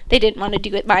 They didn't want to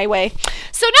do it my way.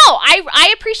 So no,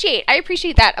 I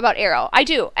appreciate that about Arrow. I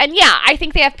do. And yeah, I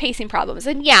think they have pacing problems.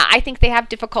 And yeah, I think they have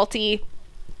difficulty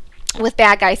with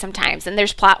bad guys sometimes, and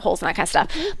there's plot holes and that kind of stuff.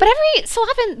 But every so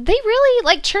often they really,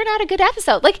 like, churn out a good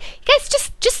episode. Like, guys,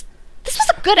 just this was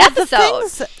a good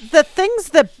episode. The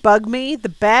things that bug me, the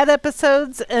bad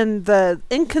episodes and the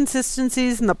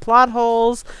inconsistencies and the plot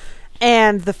holes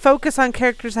and the focus on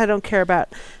characters I don't care about,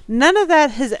 none of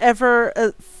that has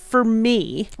ever for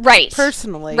me,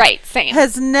 personally, same,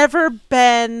 has never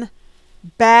been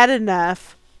bad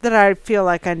enough that I feel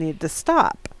like I need to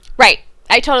stop. Right.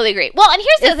 I totally agree. Well, and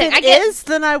here's the other thing. If it is,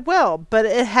 then I will, but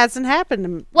it hasn't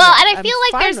happened. Well, and I feel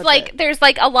like there's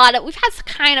a lot of, we've had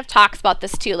kind of talks about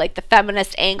this too, like the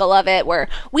feminist angle of it, where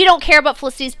we don't care about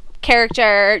Felicity's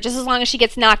character just as long as she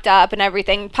gets knocked up and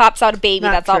everything, pops out a baby,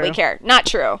 that's all we care. Not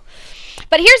true.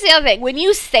 But here's the other thing. When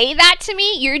you say that to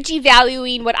me, you're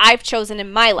devaluing what I've chosen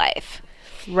in my life.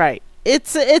 Right.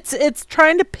 It's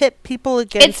trying to pit people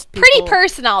against people. It's pretty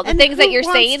personal, the things that you're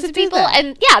saying to people.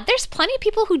 And yeah, there's plenty of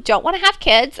people who don't want to have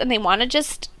kids and they want to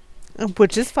just...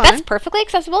 Which is fine. That's perfectly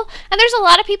accessible. And there's a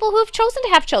lot of people who have chosen to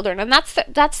have children, and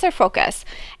that's their focus.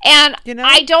 And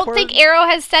I don't think Arrow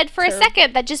has said for a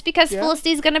second that just because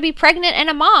Felicity's going to be pregnant and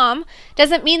a mom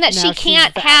doesn't mean that she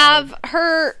can't have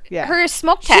her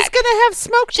smoke tech. She's going to have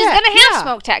smoke tech. She's going to have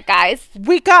smoke tech, guys.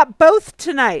 We got both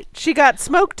tonight. She got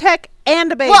smoke tech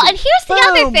and a baby. Well, and here's the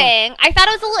other thing. I thought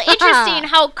it was a little interesting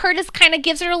how Curtis kind of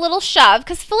gives her a little shove,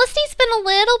 because Felicity's been a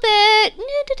little bit,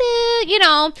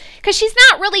 because she's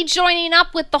not really joining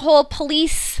up with the whole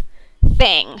police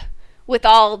thing with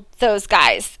all those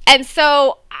guys. And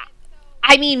so,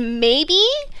 I mean, maybe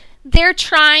they're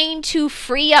trying to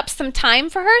free up some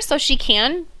time for her so she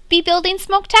can be building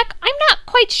smoke tech. I'm not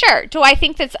quite sure. Do I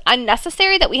think that's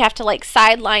unnecessary that we have to, like,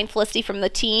 sideline Felicity from the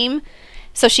team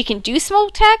so she can do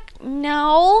smoke tech?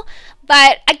 No.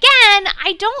 But again,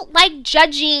 I don't like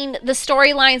judging the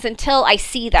storylines until I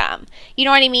see them. You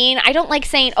know what I mean? I don't like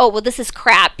saying, oh, well, this is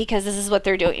crap because this is what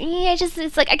they're doing. Yeah,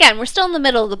 it's like, again, we're still in the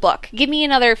middle of the book. Give me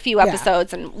another few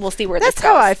episodes and we'll see where this goes. That's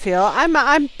how I feel.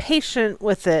 I'm patient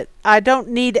with it. I don't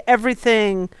need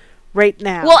everything right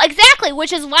now. Well, exactly,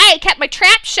 which is why I kept my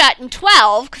trap shut in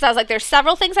 12, because I was like, there's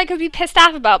several things I could be pissed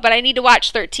off about, but I need to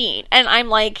watch 13. And I'm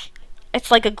like,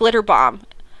 it's like a glitter bomb.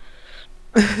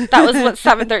 That was what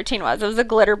 713 was. It was a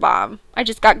glitter bomb. I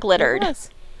just got glittered.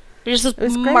 There's just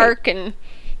Mark and,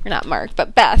 or not Mark,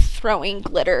 but Beth throwing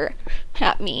glitter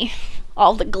at me.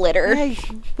 All the glitter. Hey,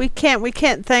 we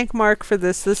can't thank Mark for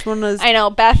this. This one is. I know,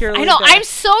 Beth. I know. Beth. I'm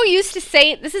so used to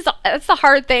saying that's the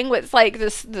hard thing with, like, the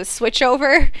switch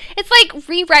over. It's like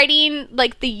rewriting,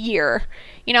 like, the year.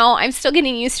 I'm still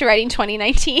getting used to writing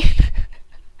 2019.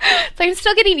 So I'm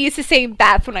still getting used to saying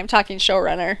Beth when I'm talking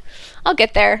showrunner. I'll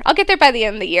get there. I'll get there by the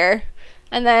end of the year.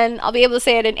 And then I'll be able to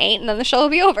say it in 8, and then the show will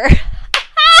be over.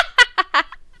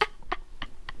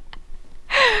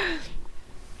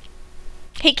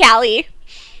 Hey, Callie.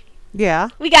 Yeah?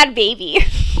 We got a baby.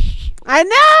 I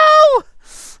know!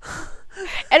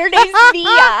 And her name's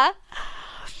Mia.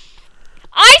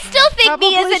 I still Bigby Probably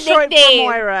is a short nickname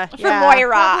for Moira. for Yeah, Moira.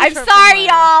 probably I'm short for sorry, Moira.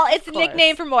 y'all. It's a Of course.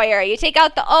 nickname for Moira. You take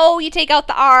out the O, you take out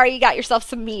the R, you got yourself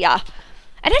some Mia.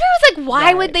 And everyone's like,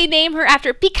 why would Right. they name her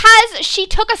after? Because she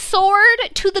took a sword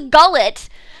to the gullet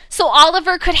so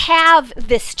Oliver could have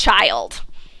this child.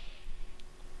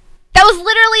 That was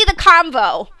literally the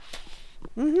convo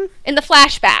in the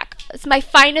flashback. It's my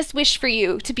finest wish for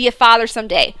you to be a father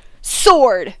someday.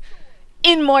 Sword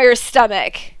in Moira's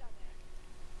stomach.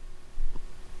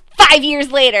 5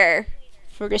 years later,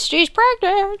 Fergusty's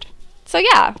pregnant. So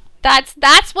yeah,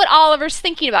 that's what Oliver's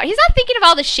thinking about. He's not thinking of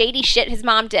all the shady shit his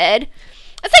mom did.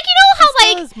 It's like, you know how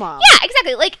Still like his mom. yeah,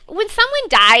 exactly. Like when someone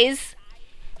dies,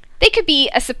 they could be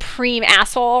a supreme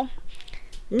asshole,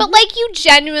 but like you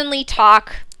genuinely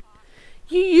talk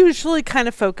You usually kind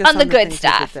of focus on the good things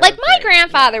that stuff. did Like my great.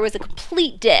 grandfather was a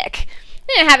complete dick.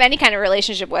 I didn't have any kind of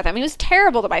relationship with him. He was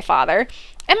terrible to my father.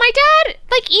 And my dad,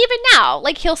 like even now,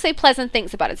 like he'll say pleasant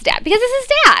things about his dad because it's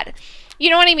his dad. You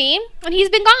know what I mean? And he's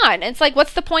been gone. And it's like,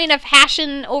 what's the point of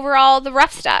hashing over all the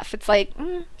rough stuff? It's like,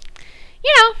 you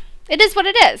know, it is what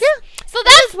it is. Yeah, So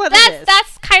is what it is.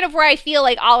 that's kind of where I feel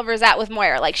like Oliver's at with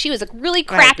Moira. Like she was a really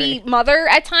crappy agree. mother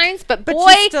at times, but But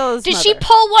boy, she still is did she mother.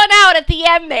 pull one out at the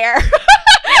end there.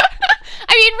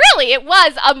 I mean, really, it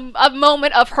was a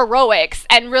moment of heroics.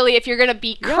 And really, if you're going to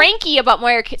be cranky about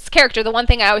Moira's character, the one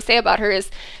thing I always say about her is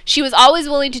she was always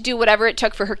willing to do whatever it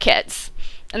took for her kids.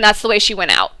 And that's the way she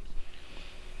went out.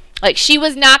 Like, she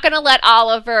was not going to let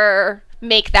Oliver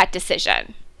make that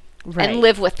decision and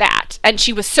live with that. And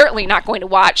she was certainly not going to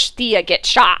watch Thea get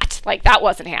shot. Like, that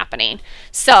wasn't happening.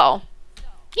 So,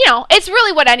 you know, it's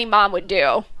really what any mom would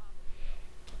do.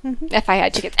 If I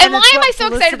had two kids. And And why it's am what I so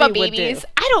excited about Felicity would do. babies?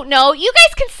 I don't know. You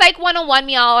guys can Psych 101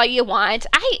 me all you want.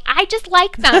 I just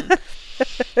like them.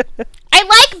 I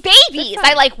like babies.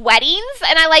 I like weddings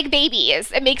and I like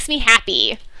babies. It makes me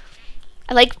happy.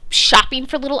 I like shopping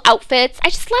for little outfits. I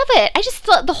just love it. I just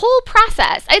the whole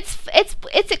process.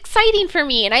 It's exciting for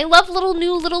me, and I love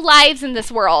new little lives in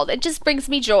this world. It just brings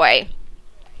me joy.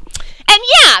 And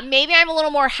yeah, maybe I'm a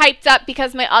little more hyped up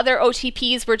because my other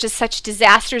OTPs were just such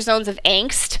disaster zones of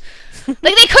angst. Like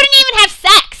they couldn't even have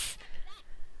sex.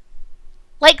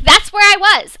 Like that's where I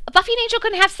was. Buffy and Angel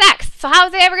couldn't have sex, so how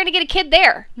was I ever going to get a kid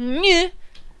there? And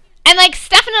like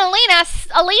Stefan and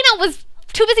Elena was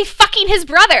too busy fucking his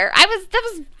brother. That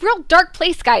was a real dark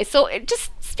place, guys. So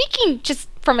just speaking just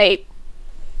from a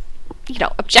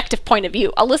objective point of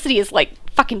view, Olicity is like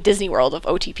fucking Disney World of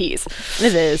OTPs.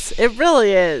 It is. It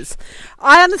really is.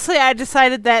 I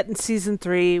decided that in season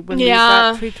 3 when we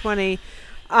got 320.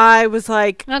 I was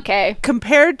like, Okay.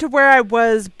 compared to where I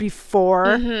was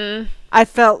before, I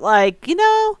felt like,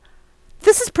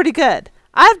 this is pretty good.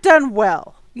 I've done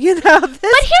well. But here's But here's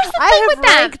the thing with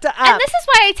them, and this is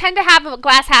why I tend to have a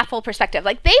glass half full perspective.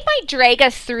 Like they might drag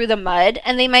us through the mud,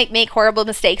 and they might make horrible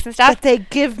mistakes and stuff. But they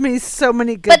give me so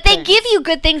many good But things. they give you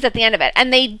good things at the end of it,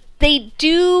 and they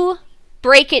do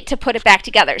break it to put it back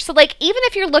together. So like even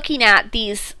if you're looking at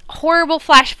these horrible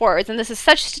flash forwards, and this is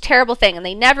such a terrible thing, and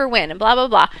they never win, and blah blah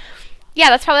blah. Yeah,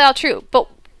 that's probably all true. But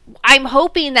I'm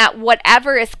hoping that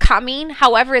whatever is coming,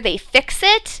 however they fix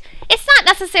it, it's not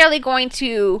necessarily going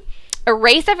to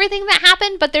erase everything that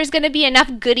happened, but there's going to be enough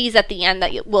goodies at the end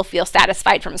that you will feel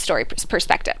satisfied from a story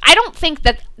perspective. I don't think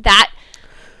that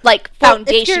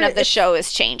foundation of the show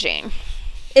is changing.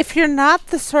 If you're not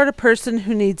the sort of person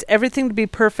who needs everything to be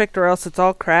perfect or else it's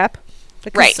all crap,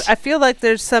 because Right. I feel like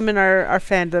there's some in our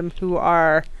fandom who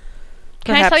are.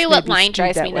 Can I tell you what maybe line skewed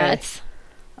drives that me way. nuts?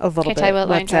 A little Can I bit. tell you what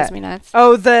line What's drives that? me nuts?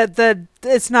 Oh, the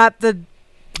it's not the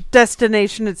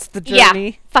destination, it's the journey.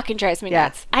 Yeah, fucking drives me Yeah.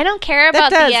 nuts. I don't care That about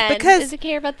does, the end. because- Does it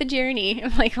care about the journey?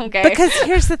 I'm like, okay. Because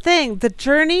here's the thing, the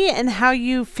journey and how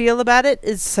you feel about it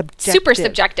is subjective. Super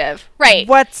subjective. Right.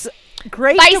 What's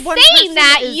great By to one saying person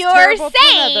that, is you're terrible to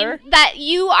saying another. that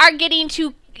you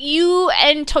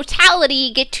in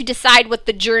totality get to decide what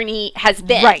the journey has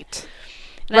been. Right.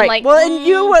 And I'm like, well, and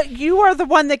you are the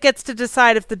one that gets to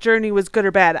decide if the journey was good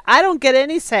or bad. I don't get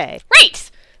any say. Right.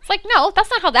 It's like, no, that's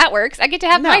not how that works. I get to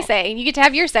have my No. say, and you get to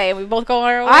have your say, and we both go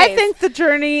our own I ways. think the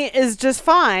journey is just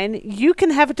fine. You can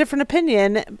have a different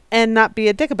opinion and not be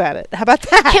a dick about it. How about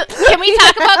that? Can we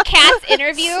talk about Kat's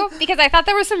interview? Because I thought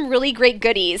there were some really great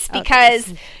goodies.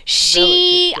 Because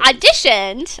she really good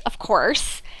auditioned, of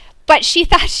course, but she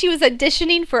thought she was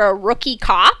auditioning for a rookie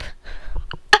cop.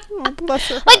 Oh, bless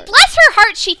her Like, heart. bless her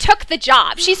heart, she took the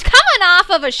job. She's coming off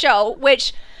of a show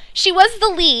which she was the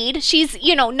lead. She's,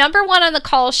 number one on the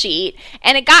call sheet,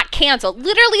 and it got canceled.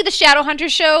 Literally, the Shadowhunters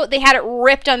show, they had it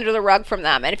ripped under the rug from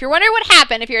them. And if you're wondering what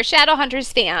happened, if you're a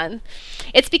Shadowhunters fan,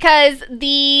 it's because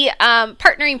the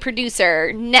partnering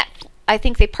producer, I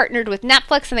think they partnered with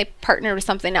Netflix and they partnered with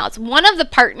something else. One of the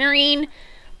partnering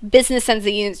business ends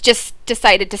of unions just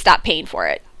decided to stop paying for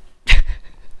it.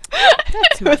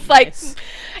 That's It was nice.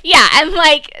 yeah, and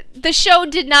like the show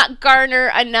did not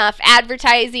garner enough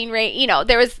advertising rate. You know,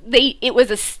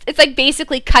 it's like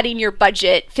basically cutting your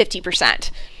budget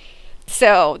 50%.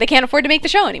 So they can't afford to make the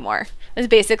show anymore. It was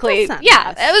basically, That's not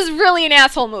yeah, nice. it was really an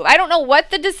asshole move. I don't know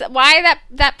what why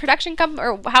that production company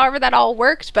or however that all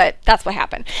worked, but that's what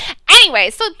happened. Anyway,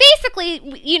 so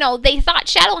basically, you know, they thought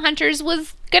Shadowhunters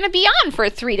was going to be on for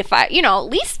 3 to 5, you know,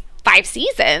 at least 5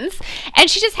 seasons, and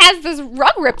she just has this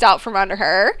rug ripped out from under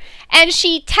her, and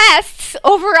she tests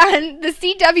over on the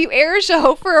CW Air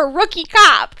show for a rookie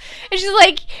cop, and she's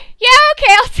like, yeah,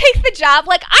 okay, I'll take the job.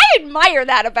 Like, I admire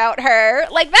that about her.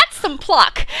 Like, that's some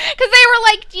pluck, because they were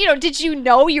like, you know, did you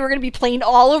know you were going to be playing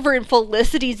Oliver and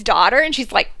Felicity's daughter? And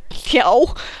she's like,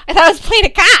 no, I thought I was playing a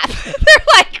cop. They're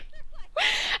like,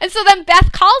 and so then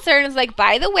Beth calls her and is like,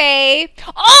 by the way,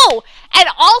 oh, and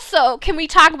also, can we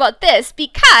talk about this?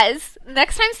 Because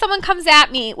next time someone comes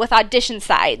at me with audition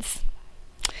sides,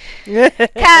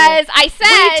 because I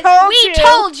said, we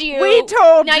told you.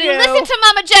 Now you listen to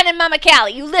Mama Jen and Mama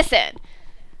Callie. You listen.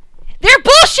 They're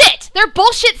bullshit. They're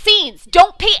bullshit scenes.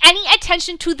 Don't pay any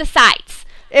attention to the sides.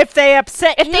 If they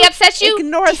upset you,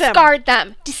 ignore discard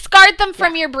them. Discard them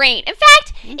from your brain. In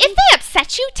fact, if they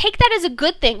upset you, take that as a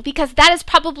good thing, because that is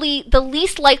probably the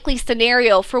least likely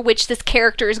scenario for which this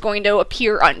character is going to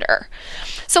appear under.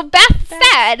 So Beth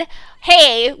said,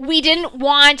 hey, we didn't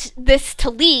want this to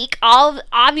leak.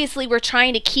 Obviously, we're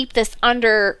trying to keep this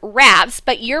under wraps,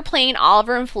 but you're playing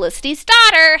Oliver and Felicity's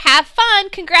daughter. Have fun.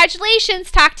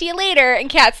 Congratulations. Talk to you later. And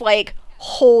Kat's like,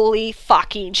 holy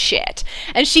fucking shit.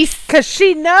 And because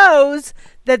she knows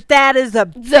that is a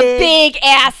big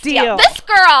ass deal. This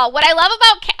girl, what I love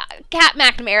about Kat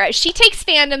McNamara is she takes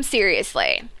fandom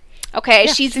seriously. Okay,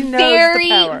 Yeah, she's she knows the very,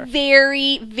 power.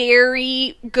 very,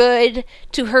 very good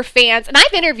to her fans, and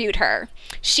I've interviewed her.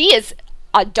 She is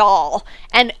a doll,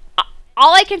 and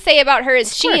all I can say about her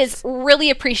is she is really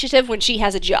appreciative when she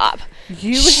has a job.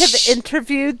 You have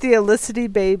interviewed the Elicity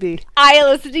baby. I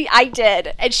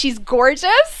did, and she's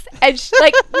gorgeous, and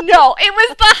like, no, it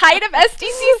was the height of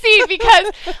SDCC,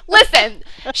 because, listen,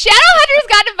 Shadowhunters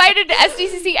got invited to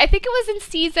SDCC, I think it was in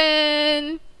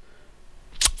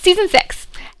season 6,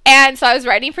 and so I was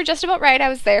writing for Just About Right, I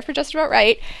was there for Just About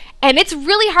Right, and it's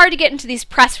really hard to get into these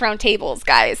press round tables,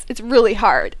 guys, it's really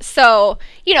hard, so,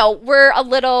 you know,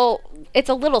 it's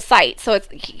a little site, so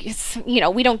it's you know,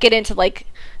 we don't get into like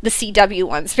the CW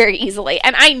ones very easily,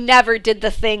 and I never did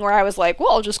the thing where I was like, well,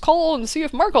 I'll just call and see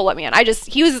if Mark will let me in.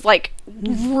 He was like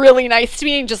really nice to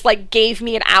me and just like gave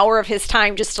me an hour of his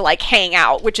time just to like hang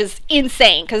out, which is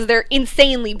insane because they're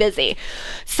insanely busy.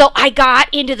 So I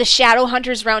got into the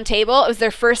Shadowhunters round table. It was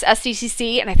their first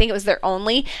SDCC, and I think it was their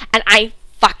only, and I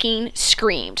fucking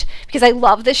screamed because I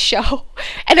love this show,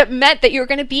 and it meant that you were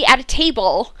going to be at a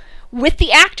table with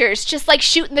the actors just like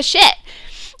shooting the shit.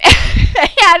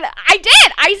 And I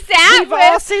did. I sat We've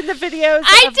all seen the videos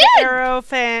of the Arrow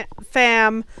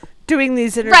fam doing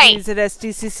these interviews at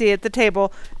SDCC at the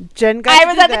table. Jen got I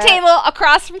was at the table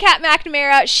across from Kat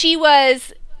McNamara.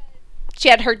 She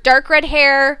had her dark red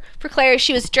hair for Claire.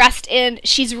 She was dressed in,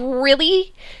 she is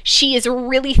really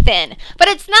thin, but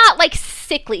it's not like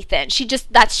sickly thin. She's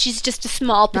just a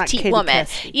small petite woman.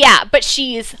 Cassidy. Yeah, but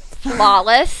she's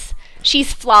flawless.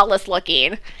 She's flawless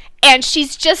looking. And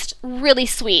she's just really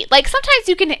sweet. Like, sometimes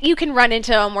you can run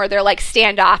into them where they're, like,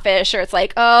 standoffish, or it's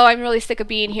like, oh, I'm really sick of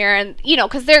being here. And, you know,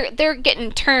 because they're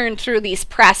getting turned through these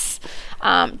press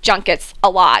junkets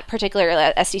a lot, particularly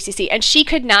at SDCC. And she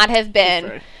could not have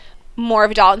been more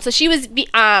of a doll. And so she was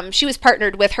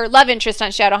partnered with her love interest on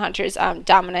Shadowhunters,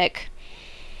 Dominic.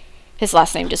 His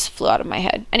last name just flew out of my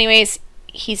head. Anyways,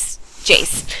 he's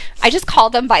Jace. I just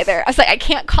called them by I was like, I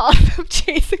can't call them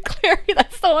Jace and Clary.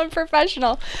 That's so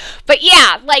unprofessional. But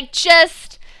yeah, like,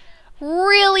 just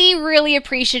really, really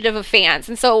appreciative of fans.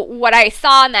 And so what I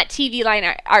saw in that TV Line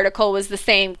article was the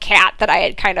same Kat that I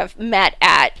had kind of met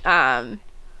at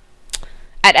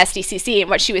SDCC. And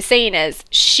what she was saying is,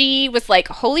 she was like,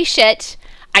 holy shit,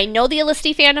 I know the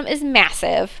Elicity fandom is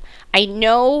massive. I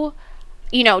know,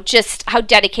 you know, just how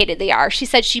dedicated they are. She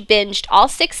said she binged all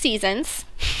 6 seasons.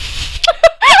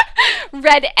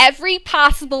 Read every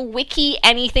possible wiki,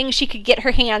 anything she could get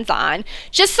her hands on,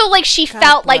 just so like she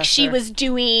felt like she was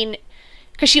doing,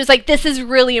 because she was like, this is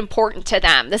really important to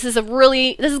them. This is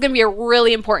going to be a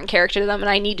really important character to them, and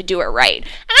I need to do it right. And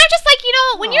I'm just like, you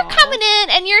know, when you're coming in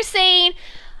and you're saying,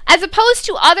 As opposed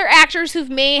to other actors who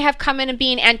may have come in and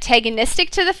being antagonistic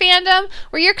to the fandom,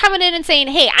 where you're coming in and saying,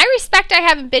 hey, I respect I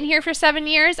haven't been here for 7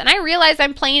 years, and I realize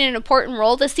I'm playing an important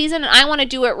role this season, and I want to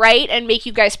do it right and make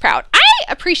you guys proud. I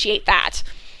appreciate that.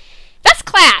 That's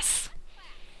class.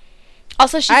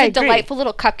 Also, she's a delightful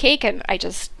little cupcake, and I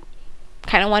just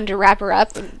kind of wanted to wrap her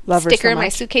up and stick her in my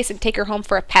suitcase and take her home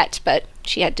for a pet, but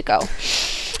she had to go.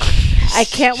 I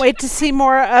can't wait to see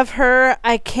more of her.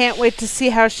 I can't wait to see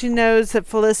how she knows that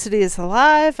Felicity is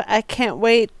alive. I can't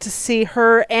wait to see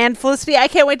her and Felicity. I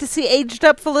can't wait to see aged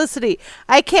up Felicity.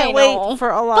 I can't wait for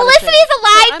a lot Felicity's of things.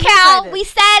 alive, Cal. Excited. We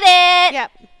said it.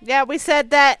 Yep. Yeah, we said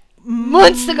that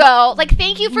months ago. Like,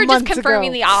 thank you for just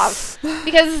confirming the Ov.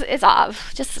 Because it's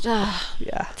Ov. Just, yeah.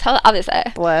 That's how Ov is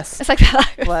it. Bless. It's like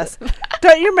that. Bless.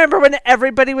 Don't you remember when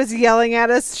everybody was yelling at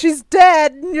us, she's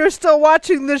dead, and you're still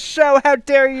watching this show? How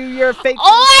dare you? You're a fake.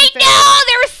 Oh, I know.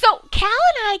 There was so... Cal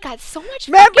and I got so much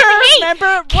Remember?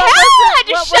 Cal had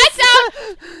to shut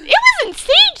down. It was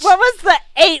insane. What was the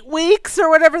 8 weeks or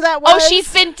whatever that was? Oh,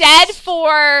 she's been dead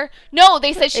for... No,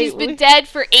 they said she's been dead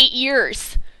for 8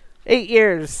 years. 8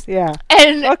 years, yeah.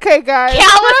 And okay, guys.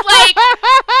 Cal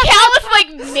was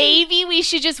like, maybe we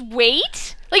should just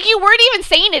wait. Like, you weren't even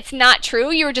saying it's not true.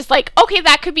 You were just like, okay,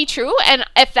 that could be true. And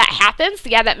if that happens,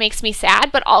 yeah, that makes me sad.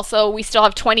 But also, we still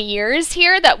have 20 years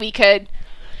here that we could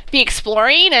be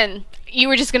exploring. And you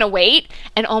were just going to wait.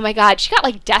 And oh my God, she got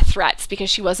like death threats because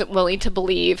she wasn't willing to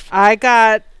believe.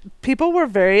 People were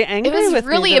very angry with me. It was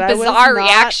really a bizarre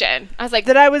reaction. I was like,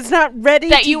 that I was not ready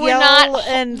that to you were yell not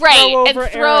and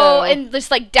throw and just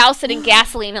like douse it in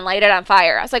gasoline and light it on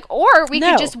fire. I was like, or we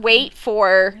could just wait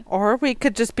for, or we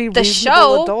could just be the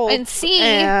show and see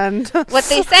what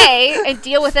they say and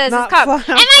deal with it as it comes.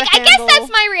 And like, I guess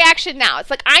that's my reaction now. It's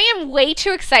like, I am way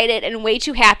too excited and way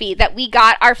too happy that we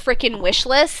got our freaking wish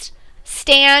list.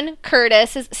 Stan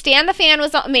the fan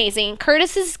was amazing.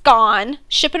 Curtis is gone,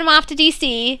 shipping him off to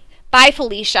DC. Bye,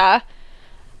 Felicia.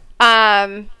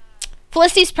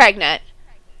 Felicity's pregnant.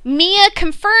 Mia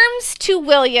confirms to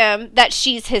William that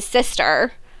she's his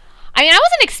sister. I mean, I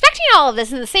wasn't expecting all of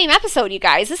this in the same episode, you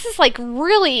guys. This is like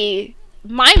really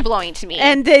mind-blowing to me.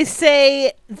 And they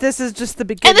say this is just the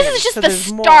beginning. And this is just the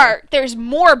start. There's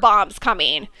more bombs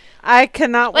coming. I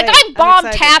cannot wait. Like, I'm bomb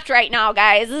tapped right now,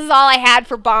 guys. This is all I had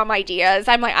for bomb ideas.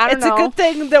 I'm like, I don't know. It's a good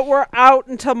thing that we're out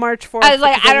until March 4th. I was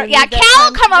like, Cal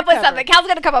will come up with something. Cal's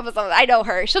going to come up with something. I know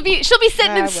her. She'll be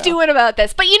sitting and stewing about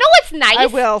this. But you know what's nice? I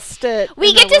will sit.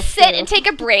 We get to sit and take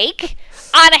a break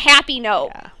on a happy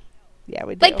note. Yeah,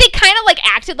 we do. Like, they kind of, like,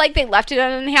 acted like they left it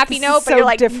on a happy note, but you're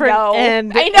like, no.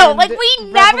 And, I know. Like,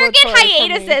 we never get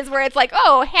hiatuses where it's like,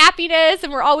 oh, happiness,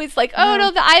 and we're always like, oh,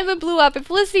 no, the island blew up, and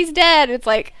Felicity's dead. And it's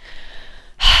like...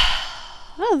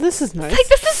 Oh, this is nice. Like,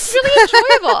 this is really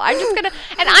enjoyable. I'm just gonna...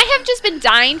 And I have just been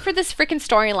dying for this freaking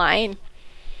storyline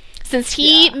since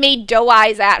he made doe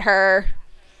eyes at her.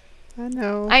 I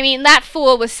know. I mean, that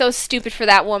fool was so stupid for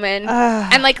that woman.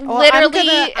 And, like,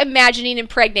 literally imagining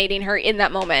impregnating her in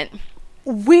that moment.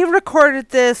 We recorded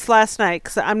this last night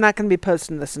because I'm not going to be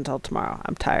posting this until tomorrow.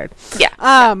 I'm tired.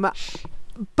 Yeah.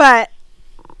 But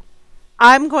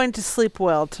I'm going to sleep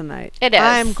well tonight. It is.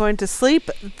 I'm going to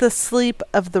sleep the sleep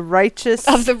of the righteous.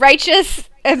 Of the righteous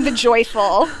and the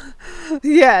joyful.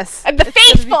 Yes. And the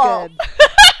faithful.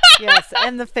 Yes,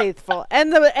 and the faithful.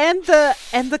 And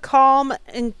the calm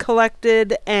and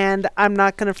collected, and I'm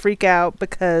not going to freak out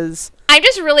because I'm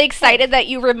just really excited that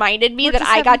you reminded me that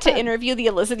I got to interview the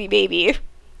Elicity baby.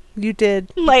 You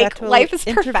did. Like, life is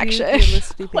perfection.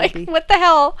 Like, what the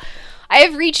hell? I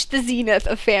have reached the zenith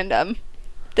of fandom.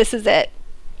 This is it.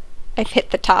 I've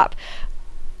hit the top.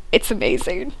 It's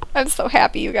amazing. I'm so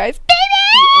happy, you guys. Baby!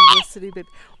 The Elicity baby.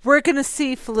 We're going to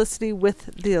see Felicity with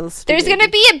the Elicity There's going to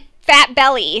be a fat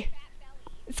belly.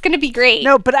 It's going to be great.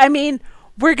 No, but I mean,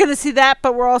 we're going to see that,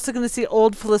 but we're also going to see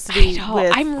old Felicity. I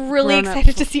know. I'm really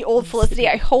excited to see old Felicity.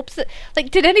 I hope that...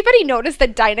 Like, did anybody notice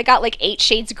that Dinah got, like, 8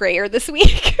 shades grayer this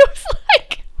week? It was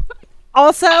like...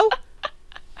 Also,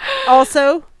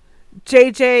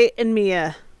 JJ and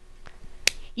Mia.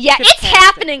 Yeah, it's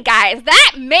happening, guys.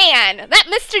 That man, that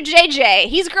Mr. JJ,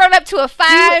 he's grown up to a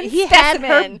fine he specimen.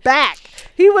 Had her back.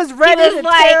 He was ready to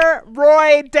tear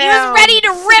Roy down. He was ready to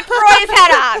rip Roy's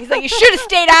head off. He's like, you should have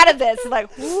stayed out of this. He's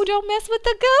like, ooh, don't mess with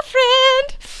the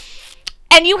girlfriend.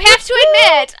 And you have to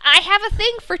admit, I have a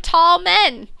thing for tall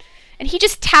men. And he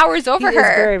just towers over her. He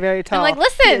is very, very tall. I'm like,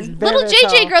 listen, little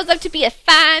JJ grows up to be a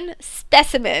fine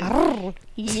specimen.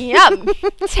 Yum.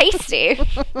 Tasty.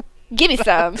 Give me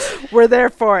some. We're there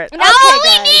for it. Now all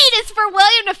we need is for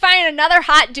William to find another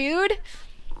hot dude.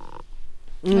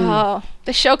 Oh,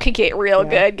 the show could get real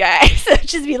good, guys. It'd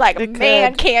just be like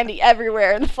man candy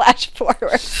everywhere in the flash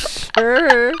forward.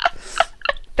 Sure.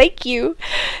 Thank you.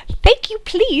 Thank you,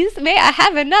 please. May I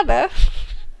have another?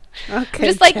 Okay. I'm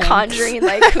just like Jen. conjuring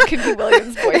like who could be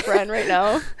William's boyfriend right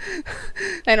now.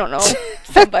 I don't know.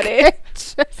 Somebody.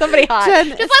 Somebody hot. Jen,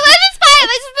 just like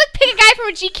let's just pick a guy from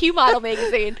a GQ model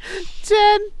magazine.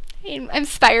 Jen. I'm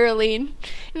spiraling.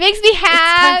 It makes me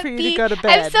happy. It's time for you to go to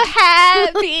bed. I'm so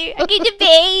happy. I get a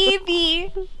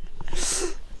baby.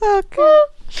 Okay.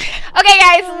 Okay,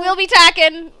 guys, we'll be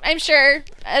talking, I'm sure,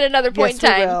 at another point Yes, in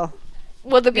time. we will.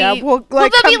 Will there be, Yeah, we'll, will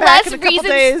like, there be come back less in a couple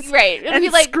reasons? days Right. It'll and be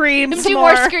like scream it'll some do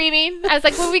more more. screaming. I was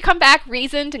like, when we come back,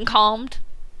 reasoned and calmed.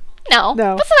 No.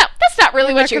 No. That's not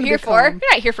really We're what not you're gonna here be for. calm.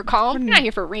 You're not here for calm. You're not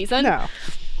here for reason. No.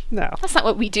 That's not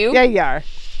what we do. Yeah, you are.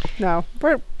 No.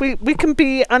 We can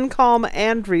be uncalm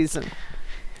and reason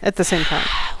at the same time.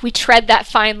 We tread that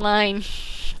fine line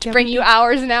to Yeah, bring we you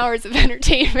hours and hours of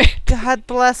entertainment. God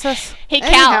bless us. Hey,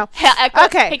 Anyhow. Cal. Echo.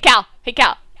 Okay. Hey,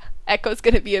 Cal. Echo's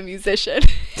going to be a musician.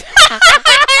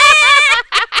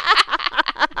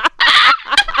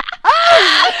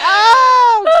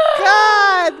 Oh,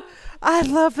 God. I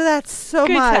love that so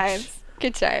Good much. times.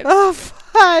 Good times. Oh,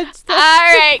 fudge. That's All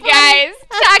right, so funny. guys.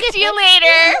 Talk to you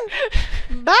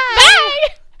later. Bye. Bye.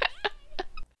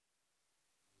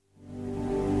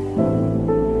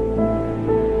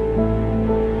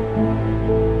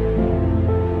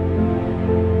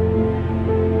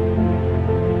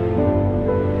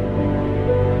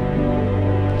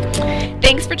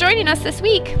 Thanks for joining us this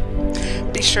week.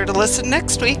 Be sure to listen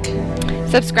next week.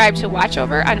 Subscribe to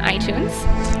Watchover on iTunes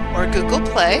Or Google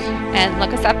Play. and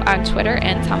look us up on Twitter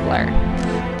and Tumblr.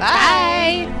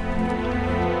 Bye. Bye.